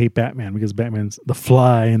both hate Batman because Batman's the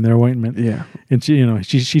fly in their ointment. Yeah. And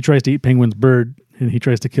she tries to eat Penguin's bird and he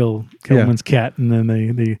tries to kill Catwoman's cat, and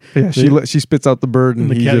then she spits out the bird and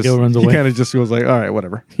the cat runs away. He kind of just goes like, all right,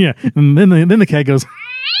 whatever. Yeah. And then the cat goes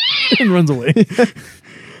and runs away.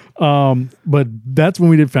 But that's when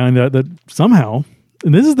we did find out that somehow,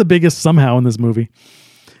 and this is the biggest somehow in this movie,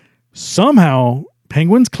 somehow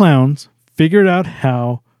Penguin's clowns figured out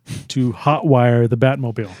how to hotwire the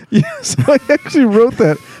Batmobile. Yes, I actually wrote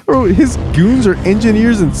that. His goons are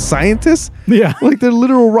engineers and scientists. Yeah. Like they're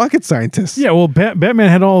literal rocket scientists. Yeah, well, Batman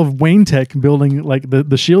had all of Wayne Tech building like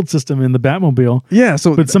the shield system in the Batmobile. Yeah,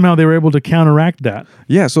 but somehow they were able to counteract that.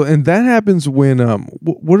 Yeah, so and that happens when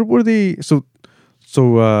what were they So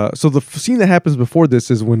the scene that happens before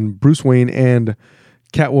this is when Bruce Wayne and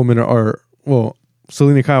Catwoman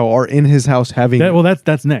Selina Kyle are in his house having.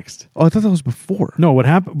 That's next. Oh, I thought that was before. No, what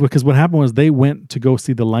happened was they went to go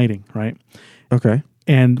see the lighting, right? Okay.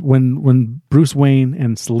 And when Bruce Wayne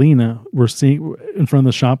and Selina were seeing in front of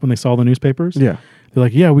the shop when they saw the newspapers, they're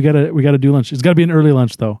like, yeah, we gotta do lunch. It's got to be an early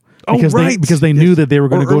lunch though. Because they knew that they were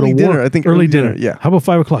going to go to war. Dinner. I think early dinner. Yeah. How about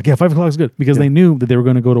 5 o'clock? Yeah, 5 o'clock is good because they knew that they were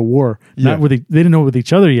going to go to war. Not with they didn't know with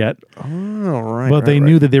each other yet. Oh, right. But they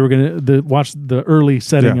knew that they were going to watch the early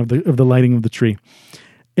setting of the lighting of the tree.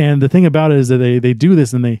 And the thing about it is that they do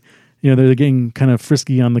this and they're getting kind of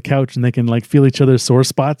frisky on the couch and they can like feel each other's sore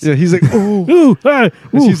spots. Yeah, he's like, oh, ooh, ah, ooh.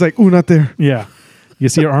 And she's like, ooh, not there. Yeah, you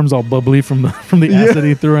see her arms all bubbly from the acid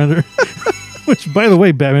he threw on her. Which, by the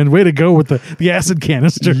way, Batman, way to go with the acid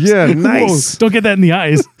canisters. Yeah, nice. Whoa, don't get that in the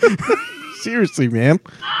eyes. Seriously, man.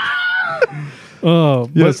 Oh,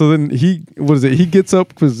 yeah. So then he gets up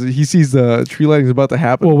because he sees the tree lighting is about to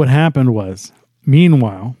happen. Well, what happened was,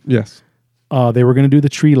 meanwhile, yes, they were going to do the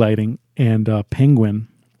tree lighting, and Penguin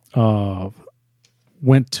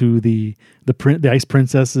went to the Ice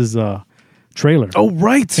Princess's trailer. Oh,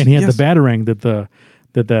 right. And he had the Batarang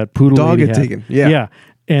that poodle dog lady had taken. Yeah. Yeah.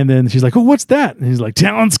 And then she's like, "Oh, what's that?" And he's like,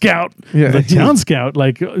 "Talon Scout." Yeah, he's like, Talon Scout.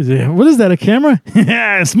 Like, what is that? A camera?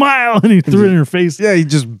 Yeah, smile. And he threw it in her face. Yeah, he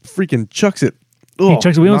just freaking chucks it. He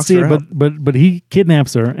chucks it. We don't see it, but he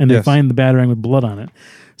kidnaps her, and they find the Batarang with blood on it.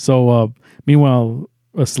 So meanwhile,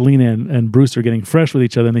 Selina and Bruce are getting fresh with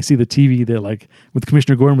each other, and they see the TV. They're like, with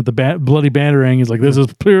Commissioner Gordon with the bloody Batarang. He's like, "This is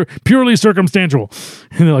purely circumstantial,"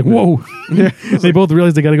 and they're like, "Whoa!" Yeah. They both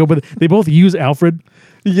realize they got to go, but they both use Alfred.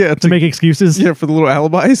 Yeah, to make excuses. Yeah, for the little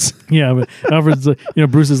alibis. Yeah, but Alfred's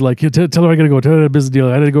Bruce is like, tell her I gotta go. Tell her I had a business deal.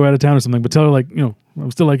 I had to go out of town or something. But tell her I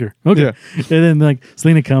still like her. Okay. Yeah. And then like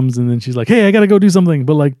Selina comes and then she's like, hey, I gotta go do something.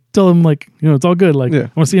 But like, tell him like, it's all good. Like,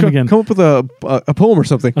 I want to see him again. Come up with a poem or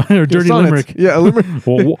something. Or dirty limerick. Yeah, a limerick.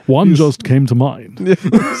 Well, one just came to mind. Yeah,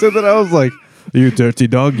 so that I was like, you dirty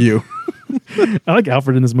dog, you. I like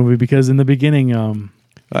Alfred in this movie because in the beginning,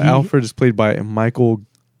 Alfred is played by Michael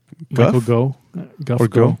Gough.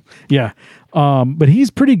 Go. Yeah. But he's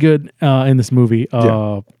pretty good in this movie.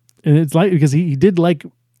 And it's like because he did like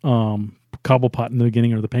Cobblepot in the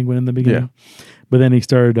beginning or the Penguin in the beginning. Yeah. But then he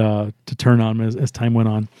started to turn on him as time went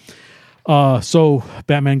on. So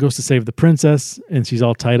Batman goes to save the princess and she's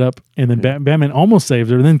all tied up. And then Batman almost saves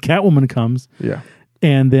her. And then Catwoman comes. Yeah.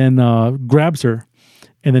 And then grabs her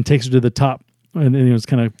and then takes her to the top. And then it's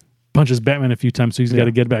kind of punches Batman a few times. So he's got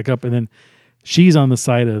to get back up. And then she's on the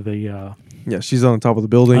side of the... she's on top of the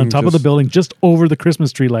building. On top of the building, just over the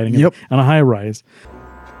Christmas tree lighting. Yep. On a high rise.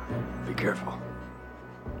 Be careful.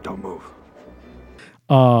 Don't move.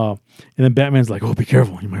 And then Batman's like, "Oh, be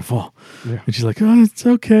careful, you might fall." Yeah. And she's like, "Oh, it's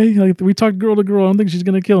okay. Like we talked girl to girl. I don't think she's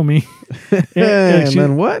gonna kill me." and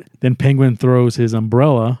then what? Then Penguin throws his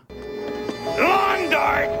umbrella. Long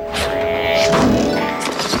dart.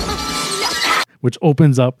 Which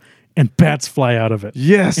opens up and bats fly out of it.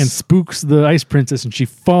 Yes. And spooks the Ice Princess and she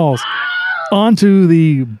falls onto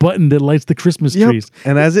the button that lights the Christmas trees.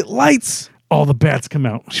 And as it lights, all the bats come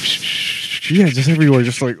out. Yeah, just everywhere.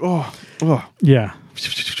 Just like, oh. Yeah.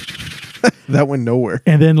 That went nowhere.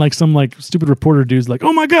 And then like some like stupid reporter dude's like,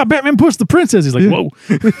 "Oh my God, Batman pushed the princess." He's like, "Whoa."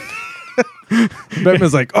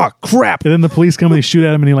 Batman's like, "Oh crap." And then the police come and they shoot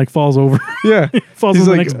at him and he like falls over. Yeah. Falls on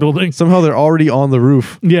the next building. Somehow they're already on the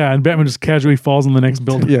roof. Yeah, and Batman just casually falls on the next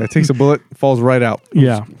building. Yeah, takes a bullet, falls right out.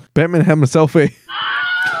 Yeah. Batman had himself a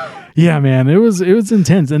Yeah, man, it was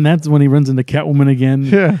intense, and that's when he runs into Catwoman again.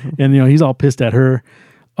 Yeah. And he's all pissed at her.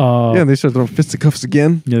 And they start throwing fisticuffs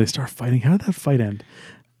again. Yeah, they start fighting. How did that fight end?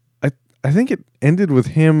 I think it ended with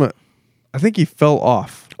him. I think he fell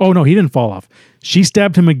off. Oh no, he didn't fall off. She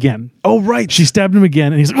stabbed him again. Oh right, She stabbed him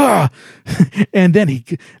again, and he's like, ah! And then he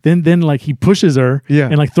pushes her, Yeah.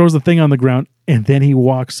 and like throws the thing on the ground, and then he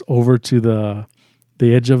walks over to the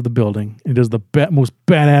edge of the building and does the most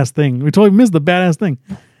badass thing. We totally missed the badass thing.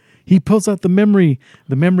 He pulls out the memory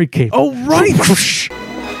cape. Oh right.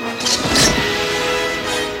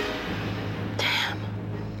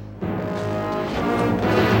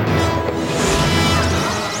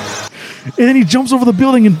 And then he jumps over the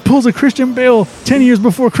building and pulls a Christian Bale 10 years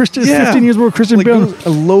before 15 years before Christian Like Bale. a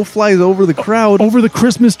low flies over the crowd. Over the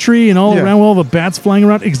Christmas tree and all Yeah. around, all the bats flying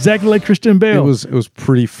around, exactly like Christian Bale. It was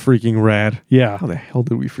pretty freaking rad. Yeah. How the hell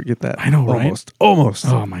did we forget that? I know, right? Almost.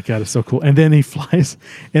 Oh my God, it's so cool. And then he flies.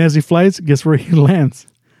 And as he flies, guess where he lands?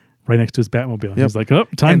 Right next to his Batmobile. He's like, oh,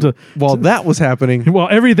 time And to... while that was happening, While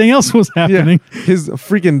everything else was happening.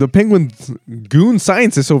 the Penguin goon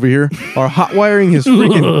scientists over here are hot wiring his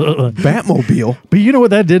freaking Batmobile. But you know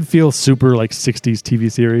what? That did feel super like 60s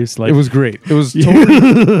TV series. Like It was great. It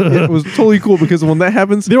was totally cool because when that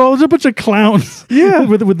happens, they're all just a bunch of clowns. Yeah.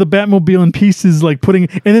 with the Batmobile in pieces, like putting...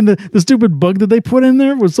 And then the stupid bug that they put in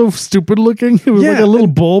there was so stupid looking. It was like a little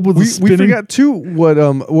and bulb with a we spinning... forgot too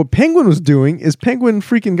what Penguin was doing is Penguin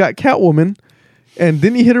freaking got Catwoman, and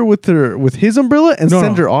then he hit her with his umbrella and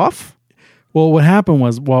send her off. Well, what happened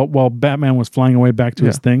was while Batman was flying away back to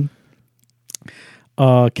his thing,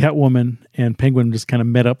 Catwoman and Penguin just kind of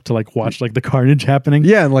met up to like watch like the carnage happening.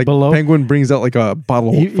 Yeah, and like below. Penguin brings out like a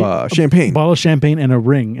bottle of champagne. Bottle of champagne and a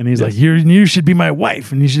ring, and he's like, "You should be my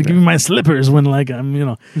wife, and you should give me my slippers when like I'm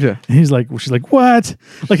Yeah. And he's like, she's like, "What?"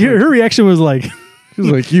 Like her reaction was like, He's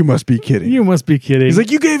like, "You must be kidding." "You must be kidding." He's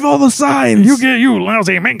like, "You gave all the signs. You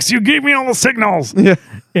lousy minx! You gave me all the signals." Yeah.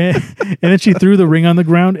 And then she threw the ring on the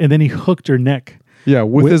ground, and then he hooked her neck. Yeah,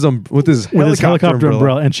 with his helicopter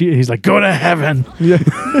umbrella, and he's like, "Go to heaven." Yeah,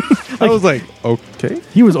 I was like, okay.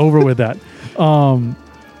 He was over with that.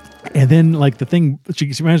 And then like the thing,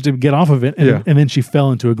 she managed to get off of it, and then she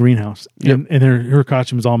fell into a greenhouse, and her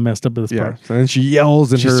costume's all messed up at this part. And then she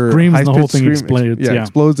yells and she her screams, and the whole high-pitched thing scream explodes. Yeah.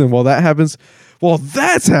 explodes. And while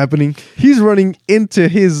that's happening, he's running into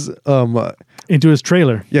his into his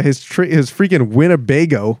trailer. Yeah, his freaking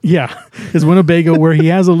Winnebago. Yeah, his Winnebago, where he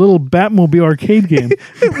has a little Batmobile arcade game.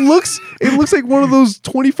 It looks like one of those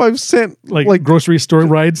 25-cent like grocery store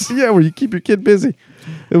rides. Yeah, where you keep your kid busy.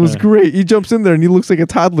 It was great. He jumps in there and he looks like a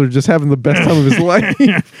toddler just having the best time of his life.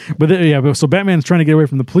 But so Batman's trying to get away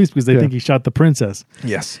from the police because they think he shot the princess.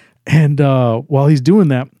 Yes. And while he's doing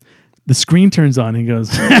that, the screen turns on. And he goes,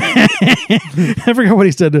 I forgot what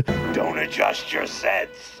he said. Don't adjust your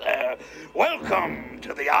sets. Welcome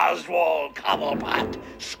to the Oswald Cobblepot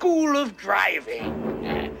School of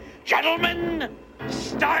Driving. Gentlemen,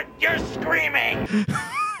 start your screaming.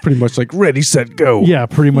 Pretty much like ready, set, go. Yeah,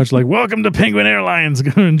 pretty much like welcome to Penguin Airlines.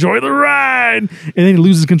 Enjoy the ride. And then he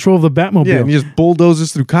loses control of the Batmobile. Yeah, and he just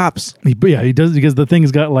bulldozes through cops. He does because the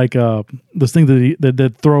thing's got like those things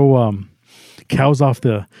that throw cows off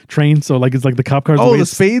the train. So like it's like the cop cars. Oh, the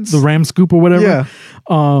spades, the ram scoop or whatever.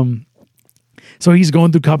 Yeah. So he's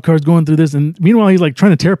going through cop cars, going through this, and meanwhile he's like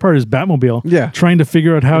trying to tear apart his Batmobile. Yeah, trying to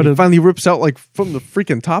figure out how and to. He finally rips out like from the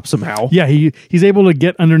freaking top somehow. Yeah, he's able to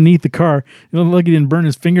get underneath the car. Like he didn't burn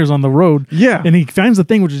his fingers on the road. Yeah, and he finds the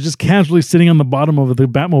thing which is just casually sitting on the bottom of the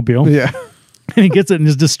Batmobile. Yeah, and he gets it and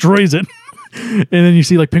just destroys it. And then you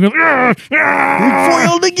see like Penguin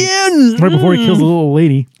foiled again right before he kills the little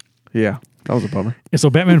lady. Yeah, that was a bummer. And so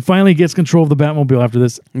Batman finally gets control of the Batmobile after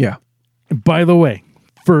this. Yeah. And by the way,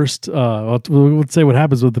 first, let's say what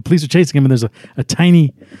happens with the police are chasing him, and there's a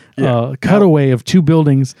tiny cutaway of two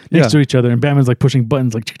buildings next to each other, and Batman's like pushing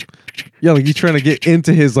buttons, like like he's trying to get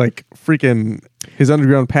into his like freaking his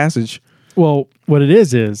underground passage. Well, what it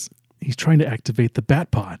is he's trying to activate the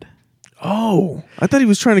Batpod. Oh, I thought he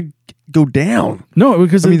was trying to go down. No,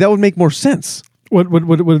 because that would make more sense. What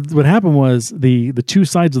happened was the two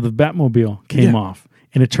sides of the Batmobile came off,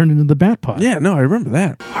 and it turned into the Batpod. Yeah, no, I remember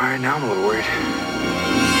that. All right, now I'm a little worried.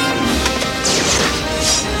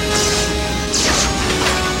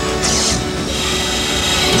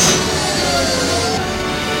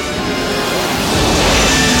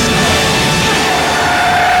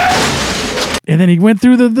 And then he went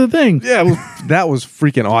through the thing. Yeah, that was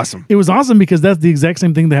freaking awesome. It was awesome because that's the exact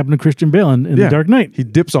same thing that happened to Christian Bale in The Dark Knight. He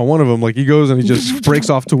dips on one of them, like he goes and he just breaks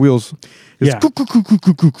off two wheels. It's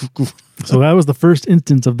So that was the first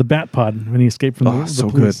instance of the Batpod when he escaped from the so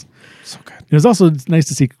police. good. So good. It was also nice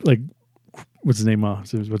to see like what's his name?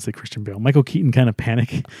 What's the Christian Bale? Michael Keaton kind of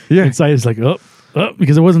panic. Yeah. Inside is like, up,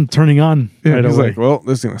 because it wasn't turning on Yeah, right he's away. like, well,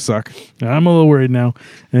 this is gonna suck. I'm a little worried now.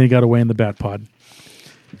 And then he got away in the bat pod.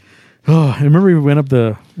 Oh, I remember we went up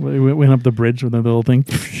the bridge with the little thing.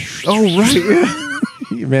 Oh right,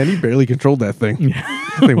 yeah. Man, he barely controlled that thing. Yeah.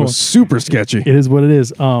 That thing was super sketchy. It is what it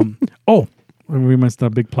is. We missed a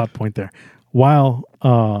big plot point there. While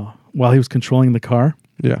he was controlling the car,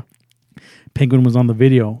 Yeah. Penguin was on the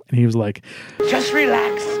video, and he was like, Just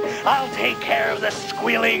relax. I'll take care of the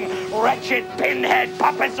squealing, wretched pinhead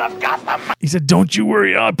puppets of Gotham. he said, "Don't you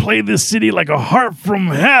worry, I'll play this city like a harp from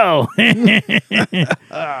hell.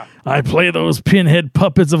 I play those pinhead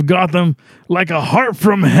puppets of Gotham like a harp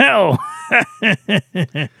from hell."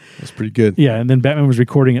 That's pretty good. Yeah, and then Batman was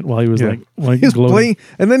recording it while he was like He was gloating. playing,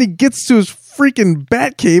 and then he gets to his freaking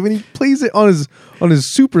Bat Cave and he plays it on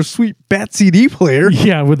his super sweet Bat CD player.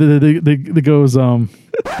 Yeah, with the goes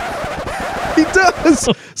He does.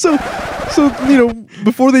 So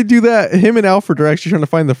before they do that, him and Alfred are actually trying to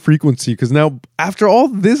find the frequency because now after all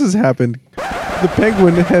this has happened, the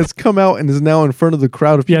Penguin has come out and is now in front of the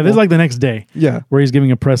crowd of people. Yeah, this is like the next day. Yeah. Where he's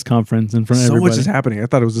giving a press conference in front of So everybody. much is happening. I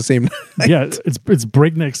thought it was the same night. Yeah, it's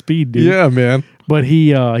breakneck speed, dude. Yeah, man. But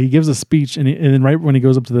he gives a speech, and then right when he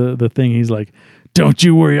goes up to the thing, he's like, "Don't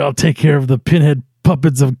you worry, I'll take care of the pinhead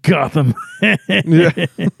puppets of Gotham." Yeah.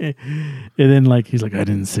 And then he's like, "I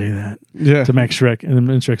didn't say that." Yeah. To Max Shrek, and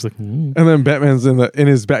then Shrek's like, And then Batman's in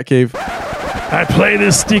his Bat Cave. "I play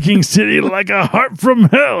this stinking city like a harp from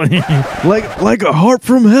hell." like a harp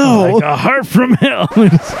from hell. Like a harp from hell.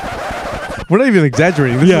 We're not even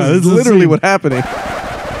exaggerating. This Yeah, is this is literally insane. what's happening.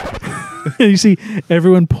 You see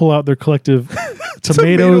everyone pull out their collective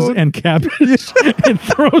tomatoes Tomato. and cabbage and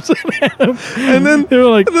throws it at him. And then they're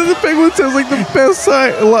like, and then the Penguin says like the best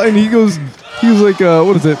line. He was like,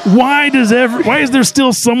 what is it? why is there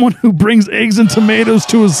still someone who brings eggs and tomatoes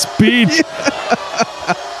to a speech?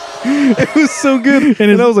 It was so good.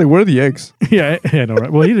 And I was like, where are the eggs? Yeah, I know,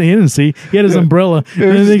 right? Well, he didn't see. He had his umbrella, and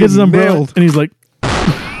was then he gets his umbrella, nailed. and he's like,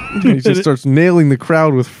 And he just starts nailing the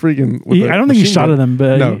crowd with freaking. I don't think he shot at them,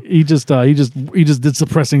 but No. he just did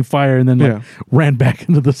suppressing fire, and then Yeah. ran back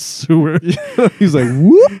into the sewer. He's like,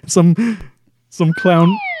 whoop. Some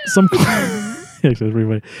clown. Yeah, actually,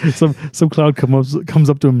 everybody. Some clown comes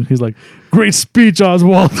up to him and he's like, "Great speech,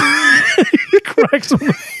 Oswald." He cracks him in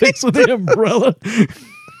the face with the umbrella.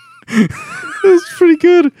 It's pretty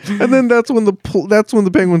good. And then that's when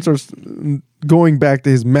the Penguin starts going back to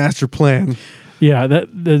his master plan. Yeah, that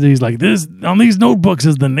he's like, "This on these notebooks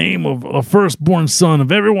is the name of a firstborn son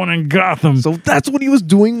of everyone in Gotham." So that's what he was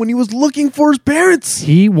doing when he was looking for his parents.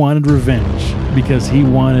 He wanted revenge because he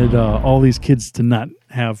wanted all these kids to not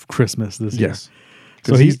have Christmas this year. Yes.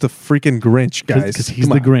 Because he's the freaking Grinch, guys. Because he's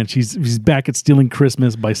Come the on. Grinch. He's back at stealing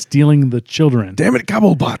Christmas by stealing the children. Damn it,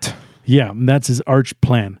 Gobblebot. Yeah, and that's his arch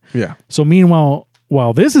plan. Yeah. So meanwhile,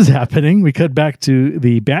 while this is happening, we cut back to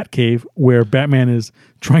the Batcave where Batman is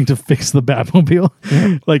trying to fix the Batmobile.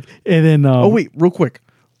 And then Oh, wait, real quick.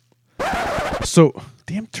 So,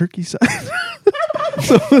 damn turkey side.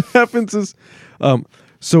 So what happens is,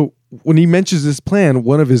 so when he mentions this plan,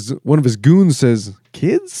 one of his goons says,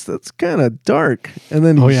 "Kids, that's kind of dark," and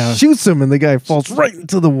then he shoots him, and the guy falls right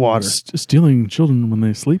into the water. Stealing children when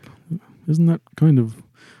they sleep, isn't that kind of?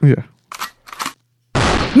 Yeah,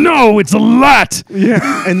 No, it's a lot.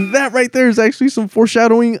 yeah, and that right there is actually some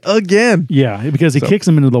foreshadowing again. Yeah, because he kicks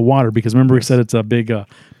him into the water. Because remember, we said it's a big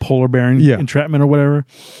polar bear entrapment or whatever.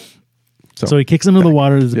 So he kicks him into the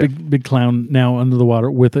water. There's a big clown now under the water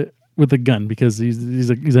with a gun because he's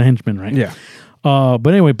a henchman, right? Yeah. But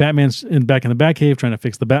anyway, Batman's back in the Batcave trying to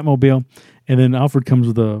fix the Batmobile, and then Alfred comes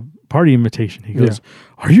with a party invitation. He goes,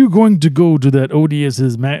 "Are you going to go to that odious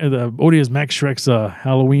Max Shrek's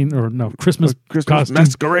Halloween or no Christmas costume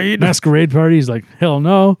masquerade party?" He's like, "Hell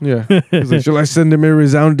no." Yeah. He's like, "Shall I send him a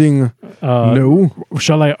resounding no?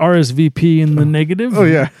 Shall I RSVP in the negative?" Oh,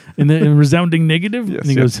 yeah. in the resounding negative. Yes, and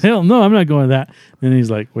he goes, "Hell no, I'm not going to that." And he's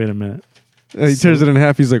like, "Wait a minute." He tears it in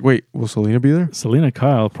half. He's like, "Wait, will Selena be there?" Selena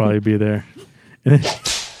Kyle will probably be there. And then,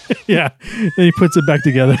 yeah. Then he puts it back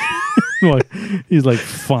together. He's like,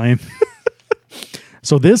 fine.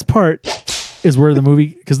 So this part is where the movie,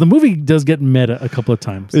 because the movie does get meta a couple of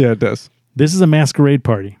times. Yeah, it does. This is a masquerade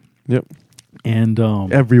party. Yep. And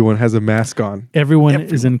everyone has a mask on. Everyone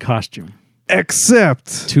is in costume.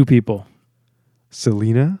 Except two people.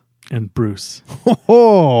 Selena and Bruce.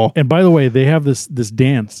 Oh. And by the way, they have this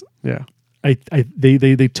dance. Yeah.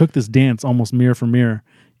 They took this dance almost mirror for mirror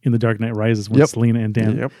in The Dark Knight Rises when Selena and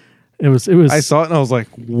Dan It was. I saw it and I was like,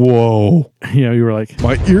 whoa. You were like,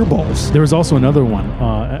 My earballs. there was also another one.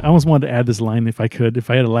 I almost wanted to add this line if I could. If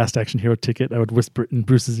I had a Last Action Hero ticket, I would whisper it in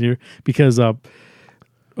Bruce's ear because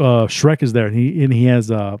Shrek is there and he has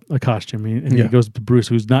a costume and he goes to Bruce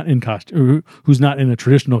who's not in costume, who's not in a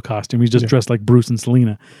traditional costume. He's just dressed like Bruce and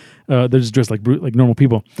Selena. They're just dressed like like normal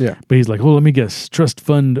people. Yeah. But he's like, let me guess, trust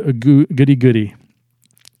fund a goody.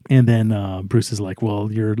 And then Bruce is like, well,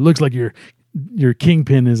 looks like your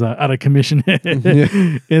kingpin is out of commission.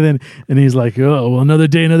 And he's like, oh, well, another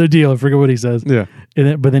day, another deal. I forget what he says. Yeah.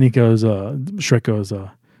 But then he goes, Shrek goes,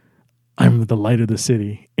 I'm the light of the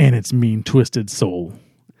city and its mean, twisted soul.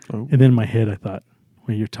 Oh. And then in my head, I thought,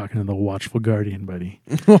 well, you're talking to the watchful guardian, buddy.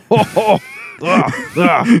 Yeah.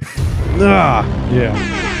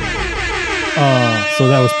 So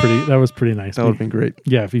that was pretty nice. That would have been great.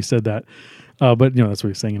 Yeah, if he said that. But that's what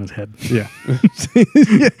he's saying in his head. Yeah.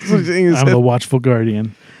 I'm the watchful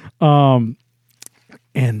guardian.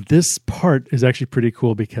 And this part is actually pretty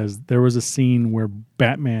cool because there was a scene where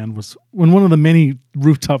Batman was, when one of the many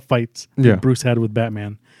rooftop fights that Bruce had with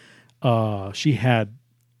Batman, she had.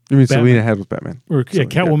 You mean Batman. Selena had with Batman? Or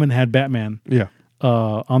Catwoman had Batman. Yeah.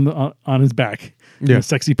 On his back. Yeah. In a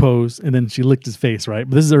sexy pose, and then she licked his face, right?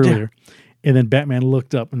 But this is earlier. Yeah. And then Batman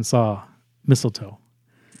looked up and saw mistletoe.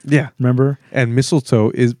 Yeah. Remember? And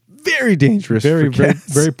mistletoe is very dangerous. Very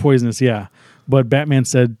very poisonous, yeah. But Batman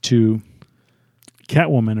said to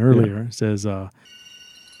Catwoman earlier, says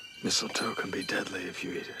mistletoe can be deadly if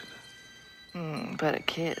you eat it. But a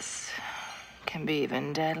kiss can be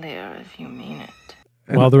even deadlier if you mean it.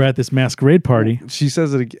 While they're at this masquerade party. She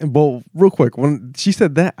says it again. Well, real quick, when she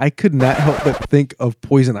said that, I could not help but think of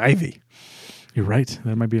Poison Ivy. You're right.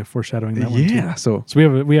 That might be a foreshadowing that one too. Yeah. So we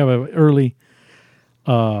have a early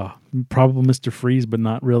probable Mr. Freeze, but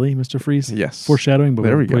not really Mr. Freeze. Yes. Foreshadowing, but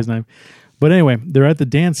there we Poison go. Ivy. But anyway, they're at the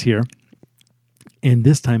dance here, and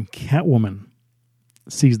this time Catwoman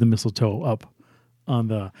sees the mistletoe up on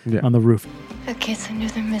the roof. A kiss under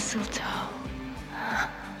the mistletoe.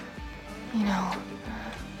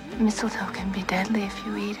 Mistletoe can be deadly if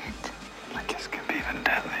you eat it. A kiss can be even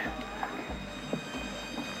deadlier.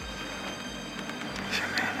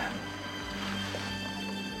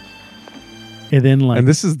 And then and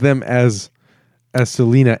this is them as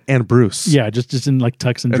Selena and Bruce. Yeah, just in like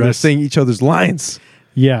tux and dress. They're saying each other's lines.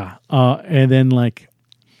 Yeah. And then like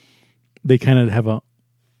they kind of have a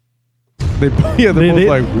they're both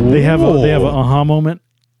like, whoa. They have a aha moment,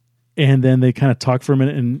 and then they kind of talk for a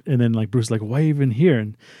minute, and then like Bruce is like, why are you even here?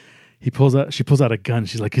 And she pulls out a gun.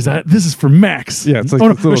 She's like, this is for Max. Yeah, it's like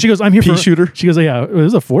no, she goes, I'm here for shooter. She goes, yeah, it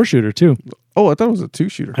was a 4-shooter too. Oh, I thought it was a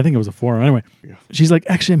 2-shooter. I think it was a 4. Anyway, she's like,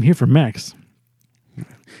 actually, I'm here for Max.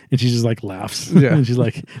 And she just like laughs. Yeah. And she's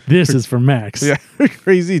like, this is for Max. Yeah.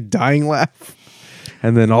 Crazy dying laugh.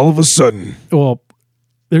 And then all of a sudden. Well,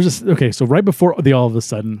 so right before the all of a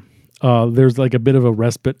sudden, there's like a bit of a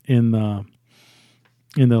respite in the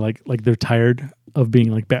like they're tired of being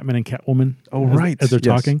like Batman and Catwoman. Oh, right. As they're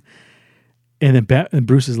talking. And then and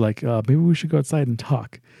Bruce is like, maybe we should go outside and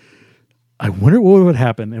talk. I wonder what would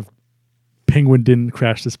happen if Penguin didn't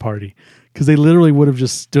crash this party. Because they literally would have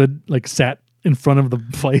just sat in front of the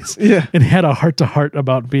place and had a heart-to-heart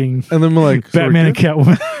about being and then we're like, Batman and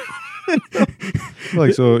Catwoman.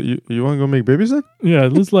 Like, so you want to go make babies then? Yeah,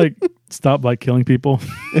 let's like stop like killing people.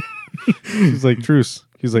 She's like, truce.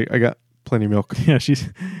 He's like, I got plenty of milk. Yeah,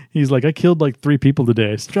 he's like, I killed like 3 people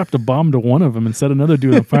today. I strapped a bomb to one of them and set another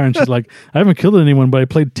dude on fire. And she's like, I haven't killed anyone, but I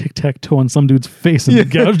played tic-tac-toe on some dude's face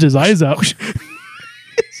and gouged his eyes out.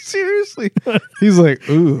 Seriously. He's like,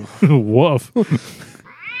 ooh. Woof.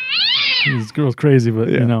 This girl's crazy, but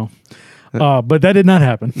but that did not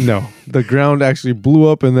happen. No. The ground actually blew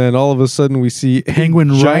up, and then all of a sudden we see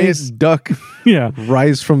Penguin a giant rise. duck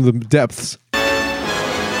rise from the depths. You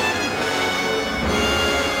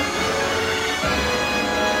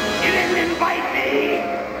didn't invite me,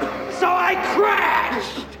 so I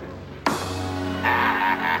crashed!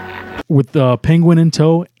 With the penguin in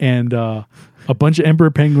tow and a bunch of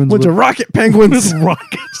emperor penguins. Bunch of rocket penguins. With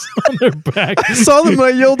rockets on their back. I saw them and I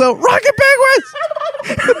yelled out, rocket penguins!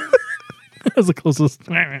 That's the closest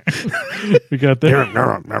we got there.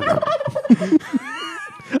 I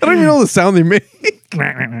don't even know the sound they make.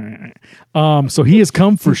 So he has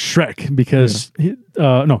come for Shrek because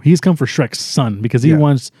he's come for Shrek's son because he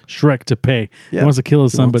wants Shrek to pay. He wants to kill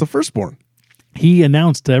his son, but the firstborn. He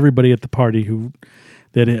announced to everybody at the party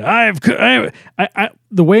the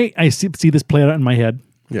way I see this play out in my head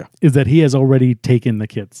is that he has already taken the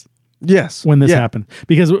kids. Yes. When this happened.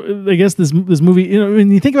 Because I guess this movie, when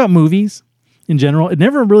you think about movies in general, it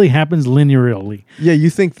never really happens linearly. Yeah, you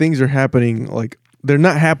think things are happening like they're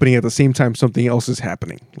not happening at the same time something else is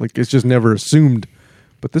happening. Like it's just never assumed.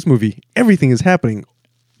 But this movie, everything is happening.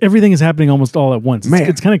 Everything is happening almost all at once. Man.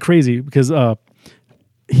 It's kind of crazy because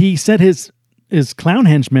he set his clown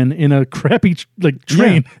henchmen in a crappy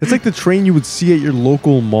train. Yeah. It's like the train you would see at your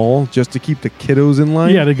local mall just to keep the kiddos in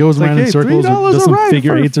line. Yeah, that goes It's around in circles or does some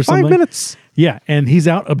figure eights or something. 5 minutes. Yeah, and he's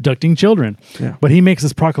out abducting children. Yeah. But he makes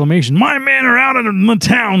this proclamation: "My men are out in the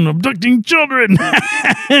town abducting children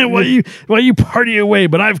while you party away.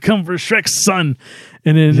 But I've come for Shrek's son."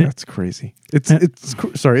 And then That's crazy.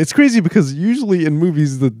 It's crazy because usually in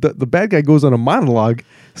movies the bad guy goes on a monologue,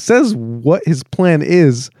 says what his plan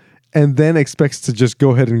is, and then expects to just go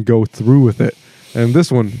ahead and go through with it. And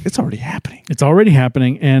this one, it's already happening. It's already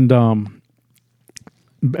happening, and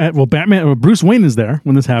Batman, Bruce Wayne is there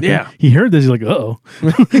when this happened. Yeah. He heard this. He's like, "Uh-oh,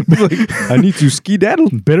 He's like, I need to skedaddle.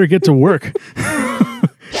 better get to work."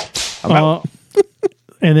 I'm out.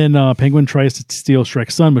 And then Penguin tries to steal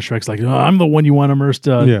Shrek's son, but Shrek's like, "Oh, I'm the one you want immersed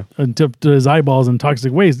to his eyeballs in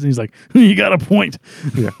toxic waste." And he's like, "You got a point.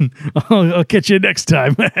 Yeah. I'll catch you next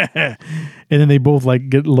time." And then they both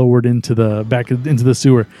like get lowered into the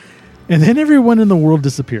sewer, and then everyone in the world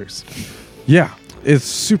disappears. Yeah. It's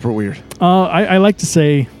super weird. I like to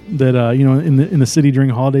say that in the city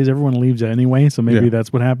during holidays, everyone leaves anyway, so maybe Yeah.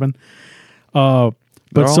 that's what happened.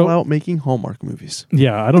 They're But all out making Hallmark movies.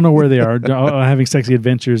 yeah, I don't know where they are, having sexy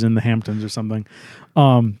adventures in the Hamptons or something.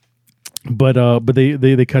 But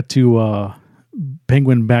they cut to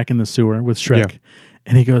Penguin back in the sewer with Shrek. Yeah.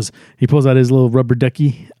 And he pulls out his little rubber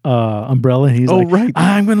ducky umbrella, and he's like, right.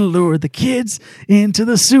 "I'm going to lure the kids into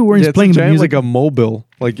the sewer." He's It's playing a the giant, music. like a mobile,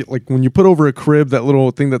 like when you put over a crib, that little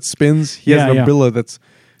thing that spins. He has Yeah, an yeah. umbrella that's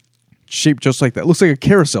shaped just like that. Looks like a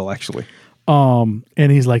carousel, actually. And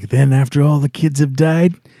he's like, "Then after all the kids have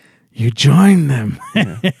died, you join them."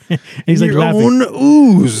 And he's like Your laughing. own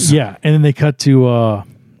ooze. Yeah, and then they cut to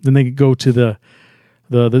then they go to the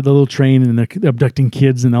little train, and they're abducting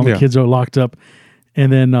kids, and all the Yeah. kids are locked up. And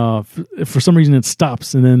then for some reason it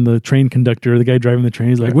stops, and then the train conductor, the guy driving the train,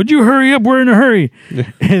 is like, "Would you hurry up? We're in a hurry." Yeah.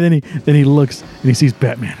 And then he looks and he sees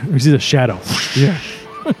Batman. He sees a shadow. Yeah.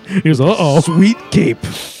 He goes, "Uh-oh." Sweet cape.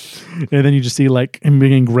 And then you just see like him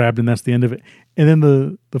being grabbed, and that's the end of it. And then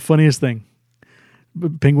the funniest thing,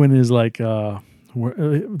 Penguin is like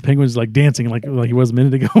Penguin's like dancing like he was a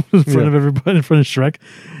minute ago in front of everybody, in front of Shrek.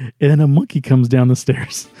 And then a monkey comes down the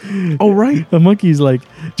stairs. Oh, right. The monkey's like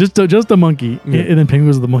just a monkey. And then Penguin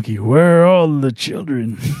goes to the monkey, "Where are all the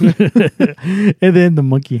children?" And then the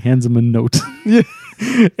monkey hands him a note. Yeah.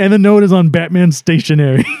 And the note is on Batman's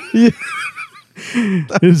stationery. Yeah.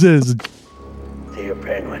 It says, Dear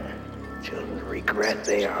Penguin, children regret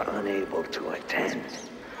they are unable to attend.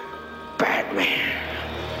 Batman.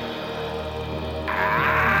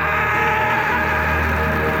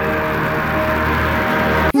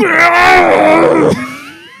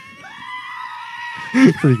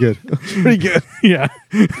 Pretty good. Pretty good. yeah.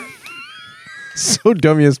 So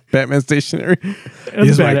dummy as Batman stationery. That's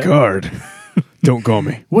Here's my bad. card. Don't call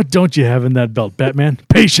me. What don't you have in that belt, Batman?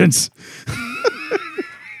 Patience.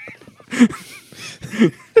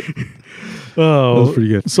 Oh, That was pretty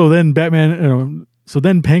good. So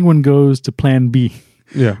then Penguin goes to Plan B,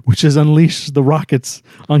 Yeah. which is unleash the rockets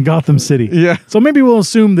on Gotham City. Yeah. So maybe we'll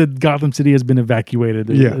assume that Gotham City has been evacuated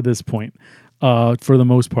Yeah. at this point, for the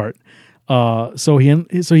most part. So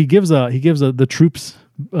he gives the troops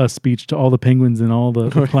speech to all the penguins and all the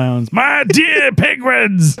clowns. "My dear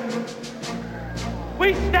penguins,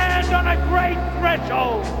 We stand on a great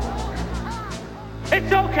threshold.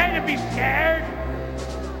 It's okay to be scared.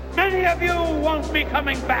 Many of you won't be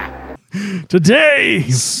coming back. today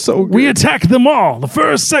So good. we attack them all. The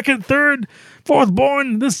first, second, third, fourth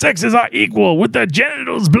born. The sexes are equal with their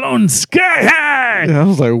genitals blown sky high." Yeah, I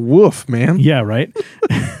was like, woof, man. Yeah, right.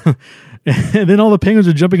 And then all the penguins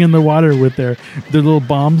are jumping in the water with their little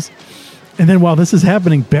bombs. And then while this is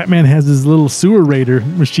happening, Batman has his little sewer raider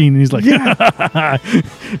machine, and he's like, and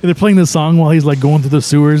they're playing the song while he's like going through the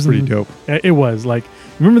sewers. Pretty and dope. It was like,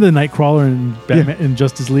 remember the Nightcrawler and Batman in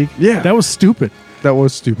Justice League? Yeah. that was stupid. That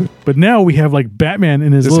was stupid. But now we have like Batman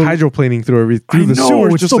in his Just little hydroplaning through I the know,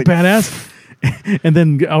 sewers. it's just so like, badass. And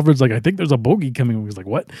then Alfred's like, "I think there's a bogey coming." He's like,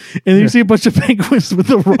 "What?" And then you see a bunch of penguins with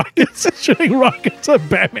the rockets shooting rockets at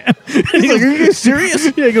Batman. And he He's like, "Are you serious?"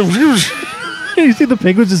 Yeah, he goes, "Whoosh." And you see the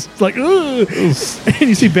penguins just like, "Ugh." And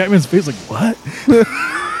you see Batman's face like, "What?"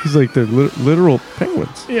 He's like, they're literal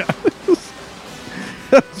penguins. Yeah.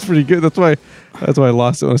 That's pretty good. That's why I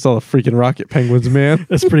lost it when I saw the freaking rocket penguins, man.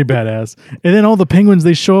 That's pretty badass. And then all the penguins,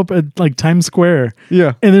 they show up at like Times Square.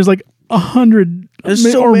 Yeah. And there's like 100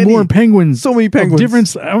 There's so or many. more penguins. So many of penguins.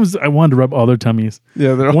 different. I wanted to rub all their tummies.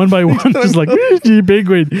 Yeah, they're all one by one, just like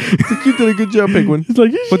penguin. You did a good job, Penguin. It's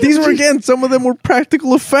like, but these were again, some of them were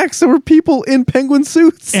practical effects. There were people in penguin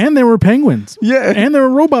suits. and there were penguins. Yeah. and there were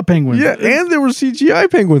robot penguins. Yeah, and there were CGI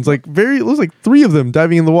penguins. Like it was like 3 of them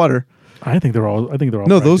diving in the water. I think they're all.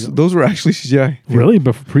 No, those were actually CGI. Really,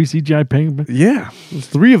 but pre CGI penguin. Yeah, it was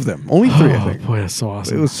 3 of them. Only 3, I think. Boy, that's so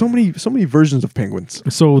awesome. It was so many versions of penguins.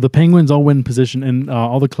 So the penguins all went in position, and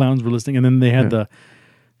all the clowns were listening. And then they had the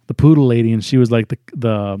poodle lady, and she was like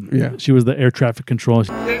she was the air traffic control.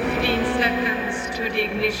 15 seconds to the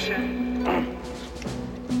ignition.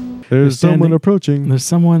 There's someone approaching. There's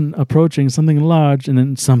someone approaching, something large, and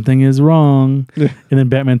then something is wrong. Yeah. And then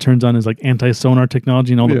Batman turns on his like anti-sonar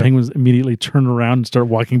technology, and all the Yeah. penguins immediately turn around and start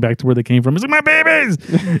walking back to where they came from. He's like, my babies!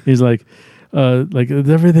 He's like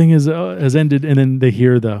everything has ended, and then they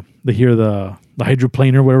hear the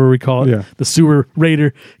hydroplane or whatever we call it, Yeah. the sewer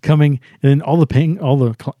raider coming, and then all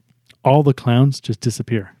the clowns just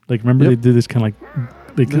disappear. Like remember they did this kind of like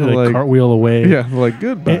they like cartwheel away. Yeah, like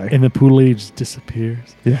goodbye. And the poodle lady just disappears.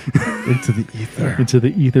 Yeah, into the ether. Into the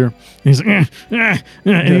ether. And he's like, and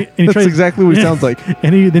he That's tries, exactly what he sounds like.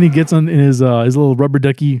 And then he gets on in his little rubber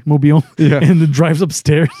ducky mobile, Yeah. and then drives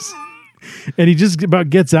upstairs. And he just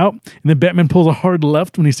about gets out, and then Batman pulls a hard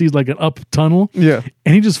left when he sees like an up tunnel. Yeah.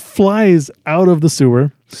 And he just flies out of the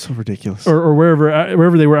sewer. So ridiculous. Or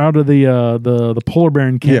wherever they were, out of the polar bear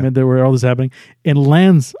encampment, there where all this happening, and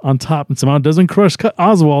lands on top, and somehow doesn't crush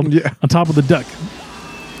Oswald on top of the duck.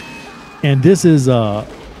 And this is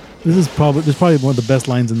probably one of the best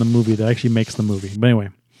lines in the movie that actually makes the movie. But anyway,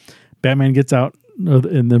 Batman gets out,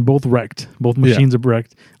 and they're both wrecked. Both machines are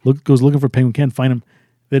wrecked. Goes looking for Penguin, can't find him.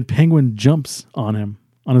 Then Penguin jumps on him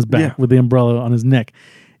on his back with the umbrella on his neck,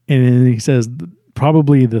 and then he says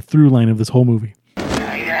probably the through line of this whole movie.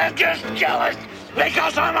 You're just jealous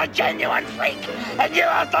because I'm a genuine freak and you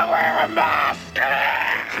have to wear a mask.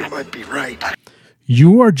 You might be right.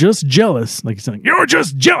 You are just jealous, like he's saying, you're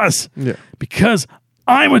just jealous because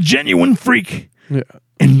I'm a genuine freak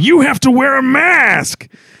and you have to wear a mask.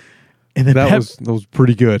 And then that was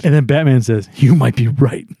pretty good. And then Batman says, you might be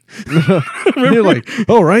right. You're like,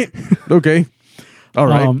 all right, okay. All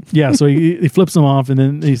right. So he flips him off, and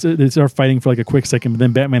then they start fighting for like a quick second, but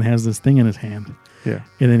then Batman has this thing in his hand. Yeah.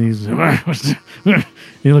 And then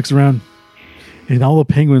he looks around, and all the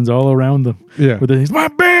penguins all around them. Yeah. He's my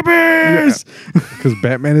babies! Because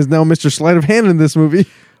Batman is now Mr. Sleight of Hand in this movie.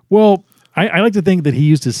 Well, I like to think that he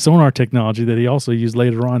used his sonar technology that he also used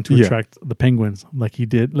later on to attract the penguins, like he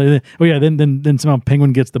did. Oh yeah, then somehow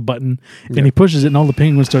Penguin gets the button and he pushes it, and all the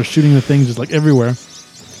penguins start shooting the things just like everywhere.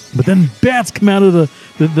 But then bats come out of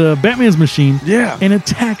the Batman's machine, and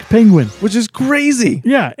attack Penguin, which is crazy.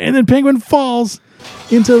 Yeah, and then Penguin falls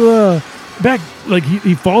into the back, like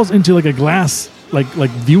he falls into like a glass like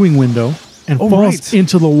viewing window and falls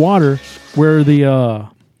into the water where the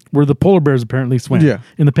polar bears apparently swam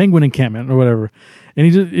in the penguin encampment or whatever. And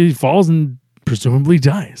he falls and presumably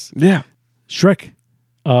dies. Yeah. Shrek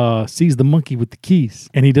sees the monkey with the keys,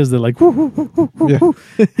 and he does the like, whoo, whoo, whoo, whoo, whoo.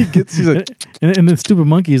 He's like, and the stupid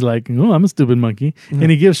monkey's like, oh, I'm a stupid monkey.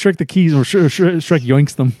 And he gives Shrek the keys, or Shrek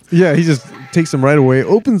yoinks them. Yeah, he just takes them right away,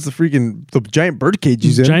 opens the giant bird cage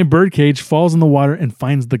he's in. Giant bird cage, falls in the water, and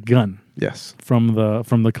finds the gun. Yes. From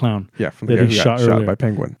the clown. Yeah, from the guy who got shot by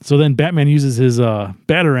Penguin. So then Batman uses his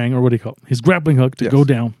batarang, or what do you call it? His grappling hook to go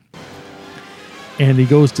down. And he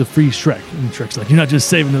goes to free Shrek. And Shrek's like, you're not just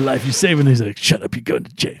saving the life, you're saving. He's like, shut up, you're going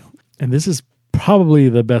to jail. And this is probably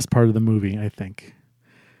the best part of the movie, I think,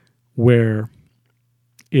 where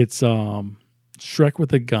it's Shrek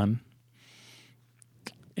with a gun.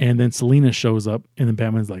 And then Selina shows up, and then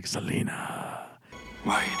Batman's like, Selina,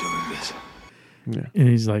 why are you doing this? Yeah. And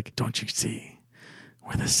he's like, don't you see?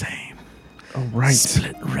 We're the same. Oh, right.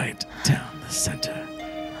 Split right down the center.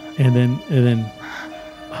 And then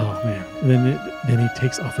oh man. And then he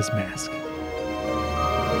takes off his mask.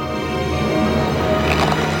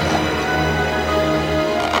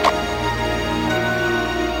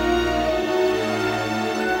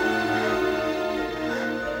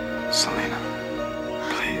 Selina,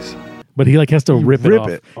 please. But he like has to rip it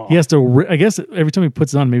off. off. He has to. I guess every time he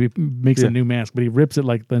puts it on, maybe makes a new mask. But he rips it,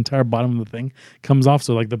 like the entire bottom of the thing comes off,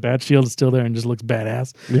 so like the bat shield is still there and just looks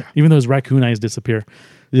badass. Yeah. Even though his raccoon eyes disappear.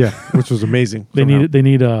 Yeah, which was amazing. They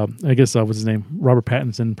need. I guess what's his name? Robert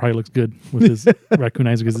Pattinson probably looks good with his raccoon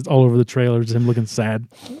eyes because it's all over the trailer. Just him looking sad.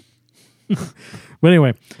 But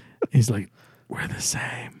anyway, he's like, "We're the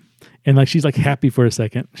same," and like she's like happy for a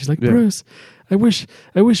second. She's like, "Bruce, I wish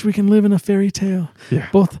we can live in a fairy tale. Yeah.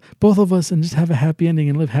 Both of us, and just have a happy ending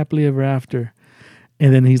and live happily ever after."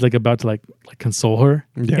 And then he's like about to like console her,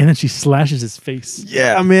 Yeah. and then she slashes his face.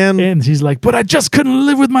 Yeah, man. And she's like, "But I just couldn't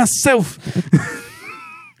live with myself."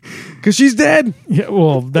 Because she's dead. Yeah,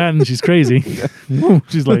 well, that and she's crazy.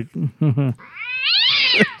 She's like,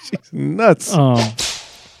 She's nuts.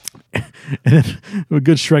 and then a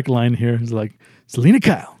good Shrek line here is like, "Selena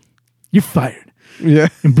Kyle, you're fired." Yeah.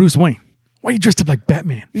 And Bruce Wayne, "Why are you dressed up like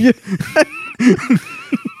Batman?" Yeah.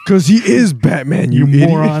 Because he is Batman, you idiot.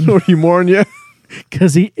 moron. Or you moron, yeah.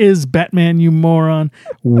 Because he is Batman, you moron.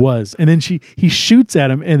 Was. And then he shoots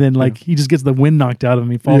at him, and then like he just gets the wind knocked out of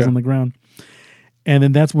him. He falls Yeah. on the ground. And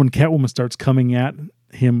then that's when Catwoman starts coming at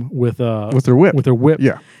him with her whip. With her whip.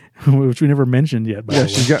 Yeah. Which we never mentioned yet. By Yeah, the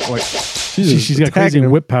way. she's got like She's got crazy attacking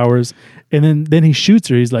him. whip powers, and then he shoots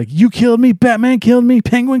her. He's like, "You killed me, Batman killed me,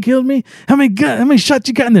 Penguin killed me. How many shots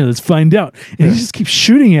you got in there? Let's find out." And he just keeps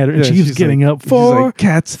shooting at her, and Yeah, she keeps she's getting like- up. she's 4, like,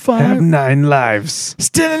 cats 5, have 9 lives.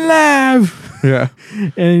 still alive. Yeah.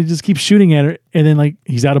 And he just keeps shooting at her, and then like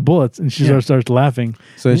he's out of bullets, and she starts laughing.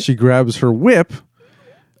 So then she grabs her whip.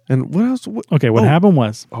 And what else? Okay, what happened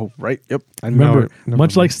was, Oh, right. Yep. I remember, know.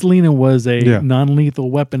 much like Selena was a Yeah. non-lethal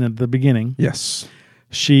weapon at the beginning, Yes.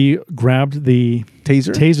 she grabbed the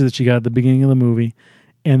Taser. that she got at the beginning of the movie,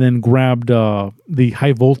 and then grabbed the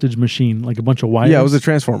high voltage machine, like a bunch of wires. Yeah, it was a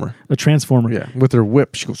transformer. a transformer. Yeah. With her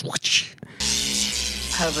whip, she goes, whoosh.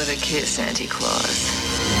 How about a kiss, Santa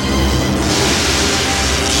Claus?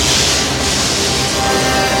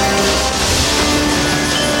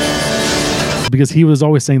 Because he was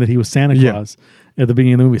always saying that he was Santa Yeah. Claus at the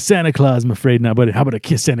beginning of the movie. Santa Claus, I'm afraid not, but how about a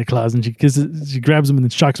kiss, Santa Claus? And she grabs him and then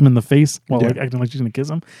shocks him in the face while like acting like she's gonna kiss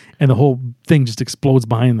him, and the whole thing just explodes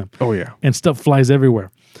behind them. Oh, yeah. And stuff flies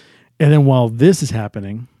everywhere. And then while this is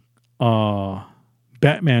happening,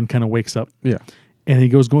 Batman kind of wakes up. Yeah. And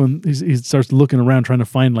he starts looking around trying to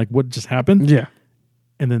find like what just happened. Yeah.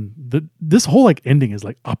 And then this whole like ending is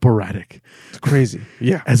like operatic. It's crazy.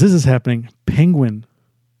 Yeah. As this is happening, Penguin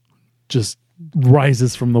just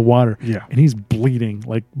rises from the water. Yeah. And he's bleeding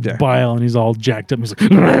like Yeah. bile, and he's all jacked up. And he's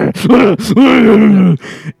like,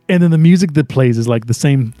 and then the music that plays is like the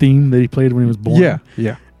same theme that he played when he was born. Yeah.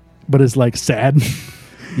 Yeah. But it's like sad.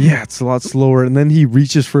 Yeah. It's a lot slower. And then he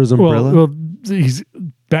reaches for his umbrella. Well,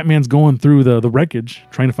 Batman's going through the wreckage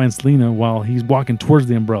trying to find Selena while he's walking towards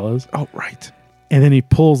the umbrellas. Oh, right. And then he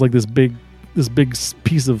pulls like this big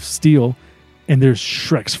piece of steel, and there's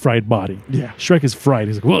Shrek's fried body. Yeah. Shrek is fried.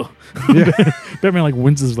 He's like, whoa. Yeah. Batman like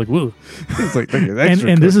winces, like, whoa. It's like, okay,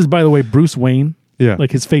 And this is, by the way, Bruce Wayne. Yeah.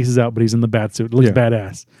 Like his face is out, but he's in the bat suit. It looks Yeah.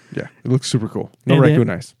 badass. Yeah. It looks super cool. No And then- raccoon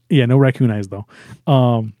eyes. Yeah, no raccoon eyes though.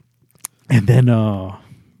 And then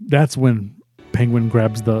that's when Penguin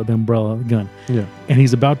grabs the umbrella gun. Yeah. And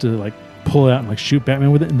he's about to like pull it out and like shoot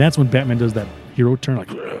Batman with it. And that's when Batman does that hero turn, like,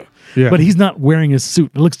 Yeah. but he's not wearing his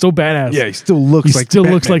suit. It looks so badass. Yeah, he still looks like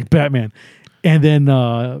looks Batman. like Batman. And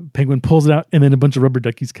then Penguin pulls it out, and then a bunch of rubber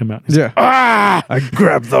duckies come out. He's Yeah. like, ah! I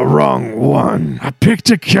grabbed the wrong one. I picked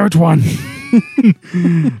a cute one.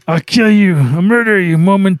 I'll kill you. I'll murder you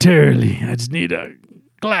momentarily. I just need a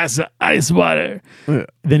glass of ice water. Yeah.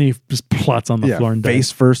 Then he just plots on the floor and face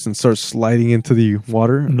dies. first and starts sliding into the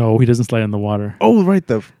water. No, he doesn't slide in the water. Oh, right.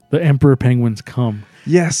 The Emperor penguins come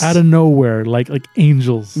yes. out of nowhere, like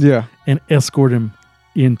angels. Yeah. And escort him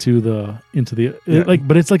into the Yeah. like,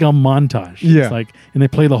 but it's like a montage. Yeah. It's like, and they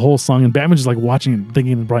play the whole song, and Batman's just like watching and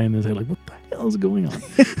thinking in Brian in his head, like, what the hell is going on?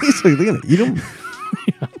 He's like, they're gonna eat him.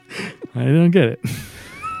 I don't get it.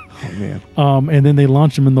 Oh man. And then they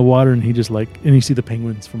launch him in the water, and he just like, and you see the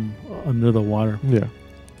penguins from under the water, Yeah.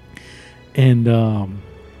 and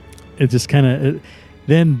it just kind of.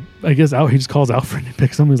 Then I guess he just calls Alfred and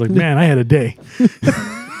picks him. He's like, "Man, I had a day."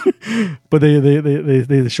 But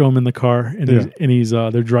they show him in the car, and he's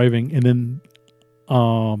they're driving, and then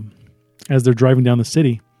as they're driving down the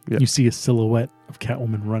city, you see a silhouette of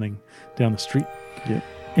Catwoman running down the street. Yeah.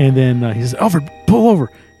 And then he says, "Alfred, pull over."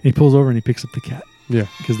 And he pulls over and he picks up the cat. Yeah.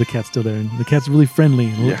 Because the cat's still there, and the cat's really friendly.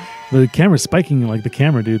 And Yeah. the camera's spiking like the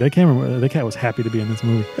camera, dude. That cat was happy to be in this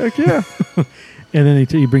movie. Heck yeah. And then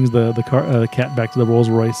he brings the cat back to the Rolls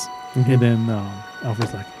Royce, Mhm. and then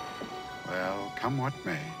Alfred's like, Well, come what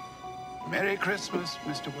may. Merry Christmas,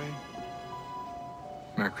 Mr. Wayne.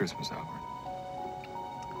 Merry Christmas, Albert.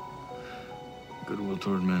 Goodwill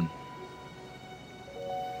toward men.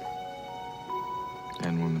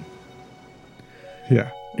 And women. Yeah.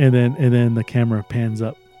 and then the camera pans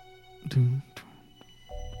up, and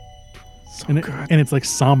it's like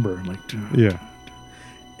somber, like Yeah.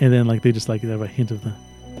 and then like they just like have a hint of the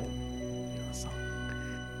song.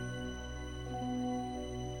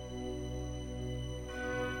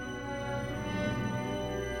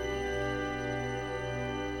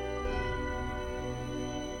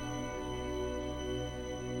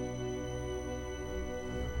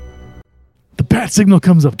 bat signal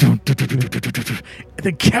comes up. And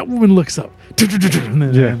then Catwoman looks up. And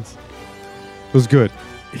then it ends. It was good.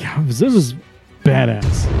 Yeah, it was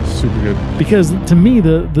badass. Super good. Because to me,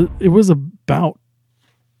 it was about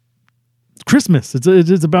Christmas.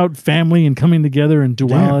 It's about family and coming together and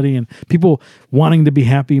duality and people wanting to be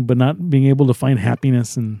happy but not being able to find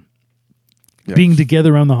happiness and being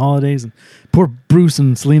together around the holidays. And poor Bruce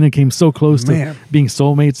and Selena came so close to being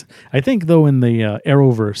soulmates. I think, though, in the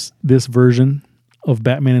Arrowverse, this version of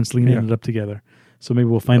Batman and Selena ended up together. So maybe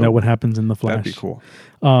we'll find out what happens in the Flash. That'd be cool.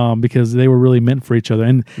 Because they were really meant for each other.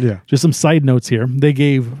 And just some side notes here. They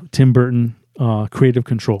gave Tim Burton creative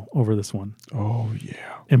control over this one. Oh, yeah.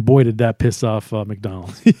 And boy, did that piss off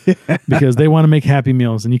McDonald's. Because they want to make Happy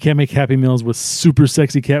Meals. And you can't make Happy Meals with super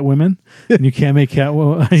sexy cat women. And you can't make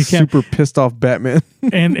super pissed off Batman.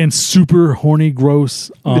 and super horny,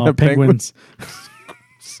 gross penguins.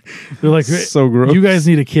 They're like, so gross. You guys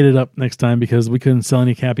need to kid it up next time because we couldn't sell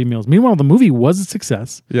any Happy Meals. Meanwhile, the movie was a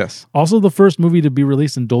success. Yes. Also, the first movie to be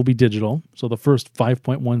released in Dolby Digital. So the first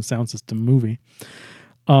 5.1 sound system movie.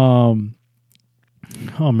 Oh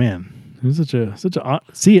man, it was such a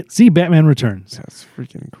see Batman Returns. That's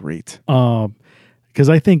freaking great. Because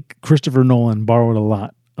I think Christopher Nolan borrowed a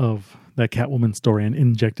lot of that Catwoman story and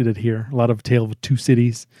injected it here. A lot of Tale of Two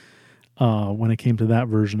Cities. When it came to that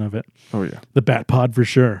version of it. Oh, yeah. The Bat Pod for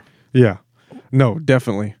sure. Yeah. No,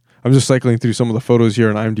 definitely. I'm just cycling through some of the photos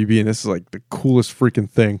here on IMDb, and this is like the coolest freaking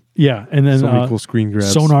thing. Yeah, and then so many cool screen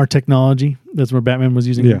grabs. Sonar technology. That's where Batman was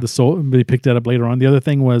using the soul, but he picked that up later on. The other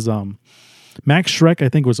thing was Max Schreck, I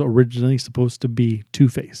think, was originally supposed to be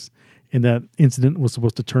Two-Face. And that incident was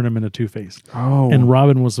supposed to turn him into Two-Face. Oh. And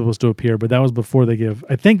Robin was supposed to appear, but that was before they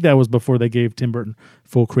gave Tim Burton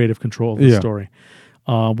full creative control of the story.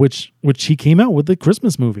 Which he came out with the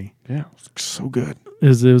Christmas movie. Yeah, so good. It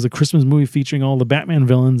was a Christmas movie featuring all the Batman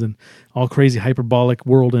villains and all crazy hyperbolic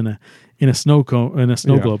world in a snow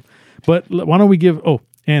globe. But why don't we give? Oh,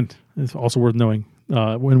 and it's also worth knowing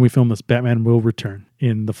when we film this, Batman will return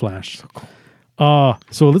in the Flash. So cool.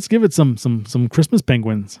 So let's give it some Christmas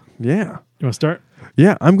penguins. Yeah. You want to start?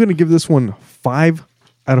 Yeah, I'm going to give this one 5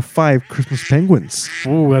 out of 5 Christmas penguins.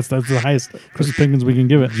 Oh, that's the highest Christmas penguins we can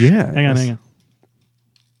give it. Yeah. Hang on.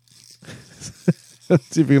 Let's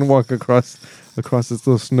see if we can walk across this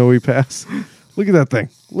little snowy pass. Look at that thing.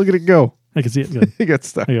 Look at it go. I can see it. Good. It got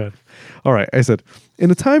stuck. Good. All right. I said, in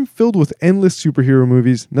a time filled with endless superhero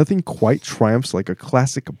movies, nothing quite triumphs like a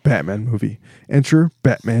classic Batman movie. Enter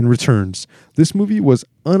Batman Returns. This movie was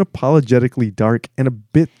unapologetically dark and a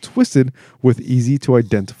bit twisted with easy to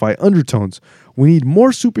identify undertones. We need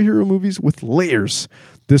more superhero movies with layers.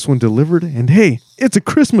 This one delivered, and hey, it's a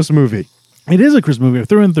Christmas movie. It is a Christmas movie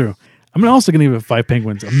through and through. I'm also going to give it 5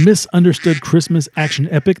 penguins, a misunderstood Christmas action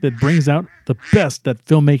epic that brings out the best that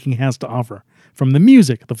filmmaking has to offer. From the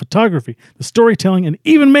music, the photography, the storytelling, and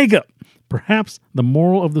even makeup. Perhaps the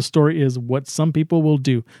moral of the story is what some people will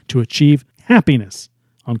do to achieve happiness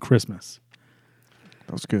on Christmas.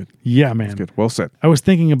 That was good. Yeah, man. That's good. Well said. I was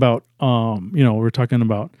thinking about, we're talking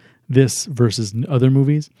about this versus other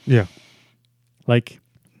movies. Yeah. Like,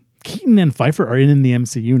 Keaton and Pfeiffer are in the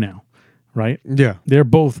MCU now. Right? Yeah. They're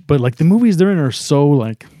both, but like the movies they're in are so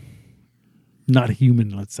like not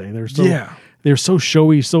human, let's say. They're so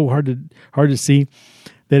showy, so hard to see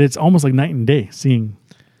that it's almost like night and day seeing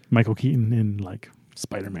Michael Keaton in like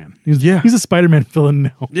Spider-Man. He's a Spider-Man villain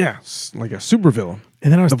now. Yeah, like a supervillain.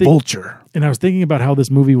 And then I was Vulture. And I was thinking about how this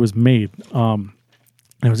movie was made. And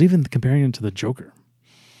I was even comparing it to the Joker.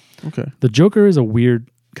 Okay. The Joker is a weird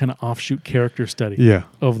kind of offshoot character study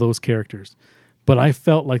of those characters. But I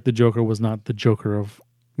felt like the Joker was not the Joker of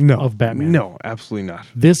Batman. No, absolutely not.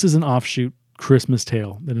 This is an offshoot Christmas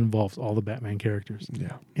tale that involves all the Batman characters.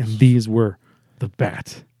 Yeah. And these were the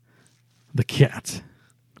Bat, the Cat,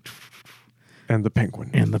 and the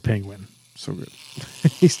Penguin. So good.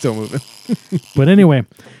 He's still moving. But anyway,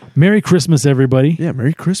 Merry Christmas, everybody. Yeah,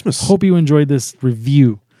 Merry Christmas. Hope you enjoyed this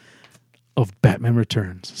review of Batman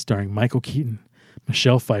Returns, starring Michael Keaton,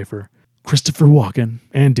 Michelle Pfeiffer, Christopher Walken,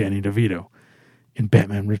 and Danny DeVito. In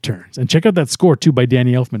Batman Returns. And check out that score, too, by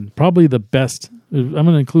Danny Elfman. Probably the best. I'm going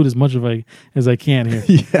to include as much as I can here.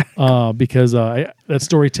 Because that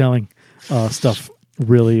storytelling stuff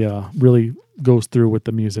really goes through with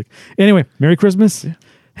the music. Anyway, Merry Christmas. Yeah.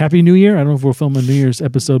 Happy New Year. I don't know if we'll film a New Year's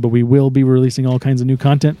episode, but we will be releasing all kinds of new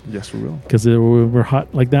content. Yes, we will. Because we're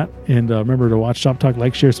hot like that. And remember to watch Shop Talk,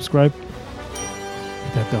 like, share, subscribe.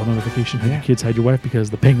 Hit that bell notification. Hide your kids, hide your wife, because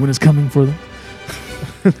the penguin is coming for them.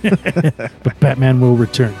 But Batman will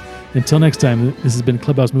return. Until next time, this has been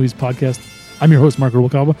Clubhouse Movies Podcast. I'm your host, Marco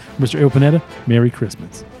Rubalcaba. Mr. A.O. Panetta, Merry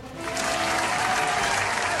Christmas.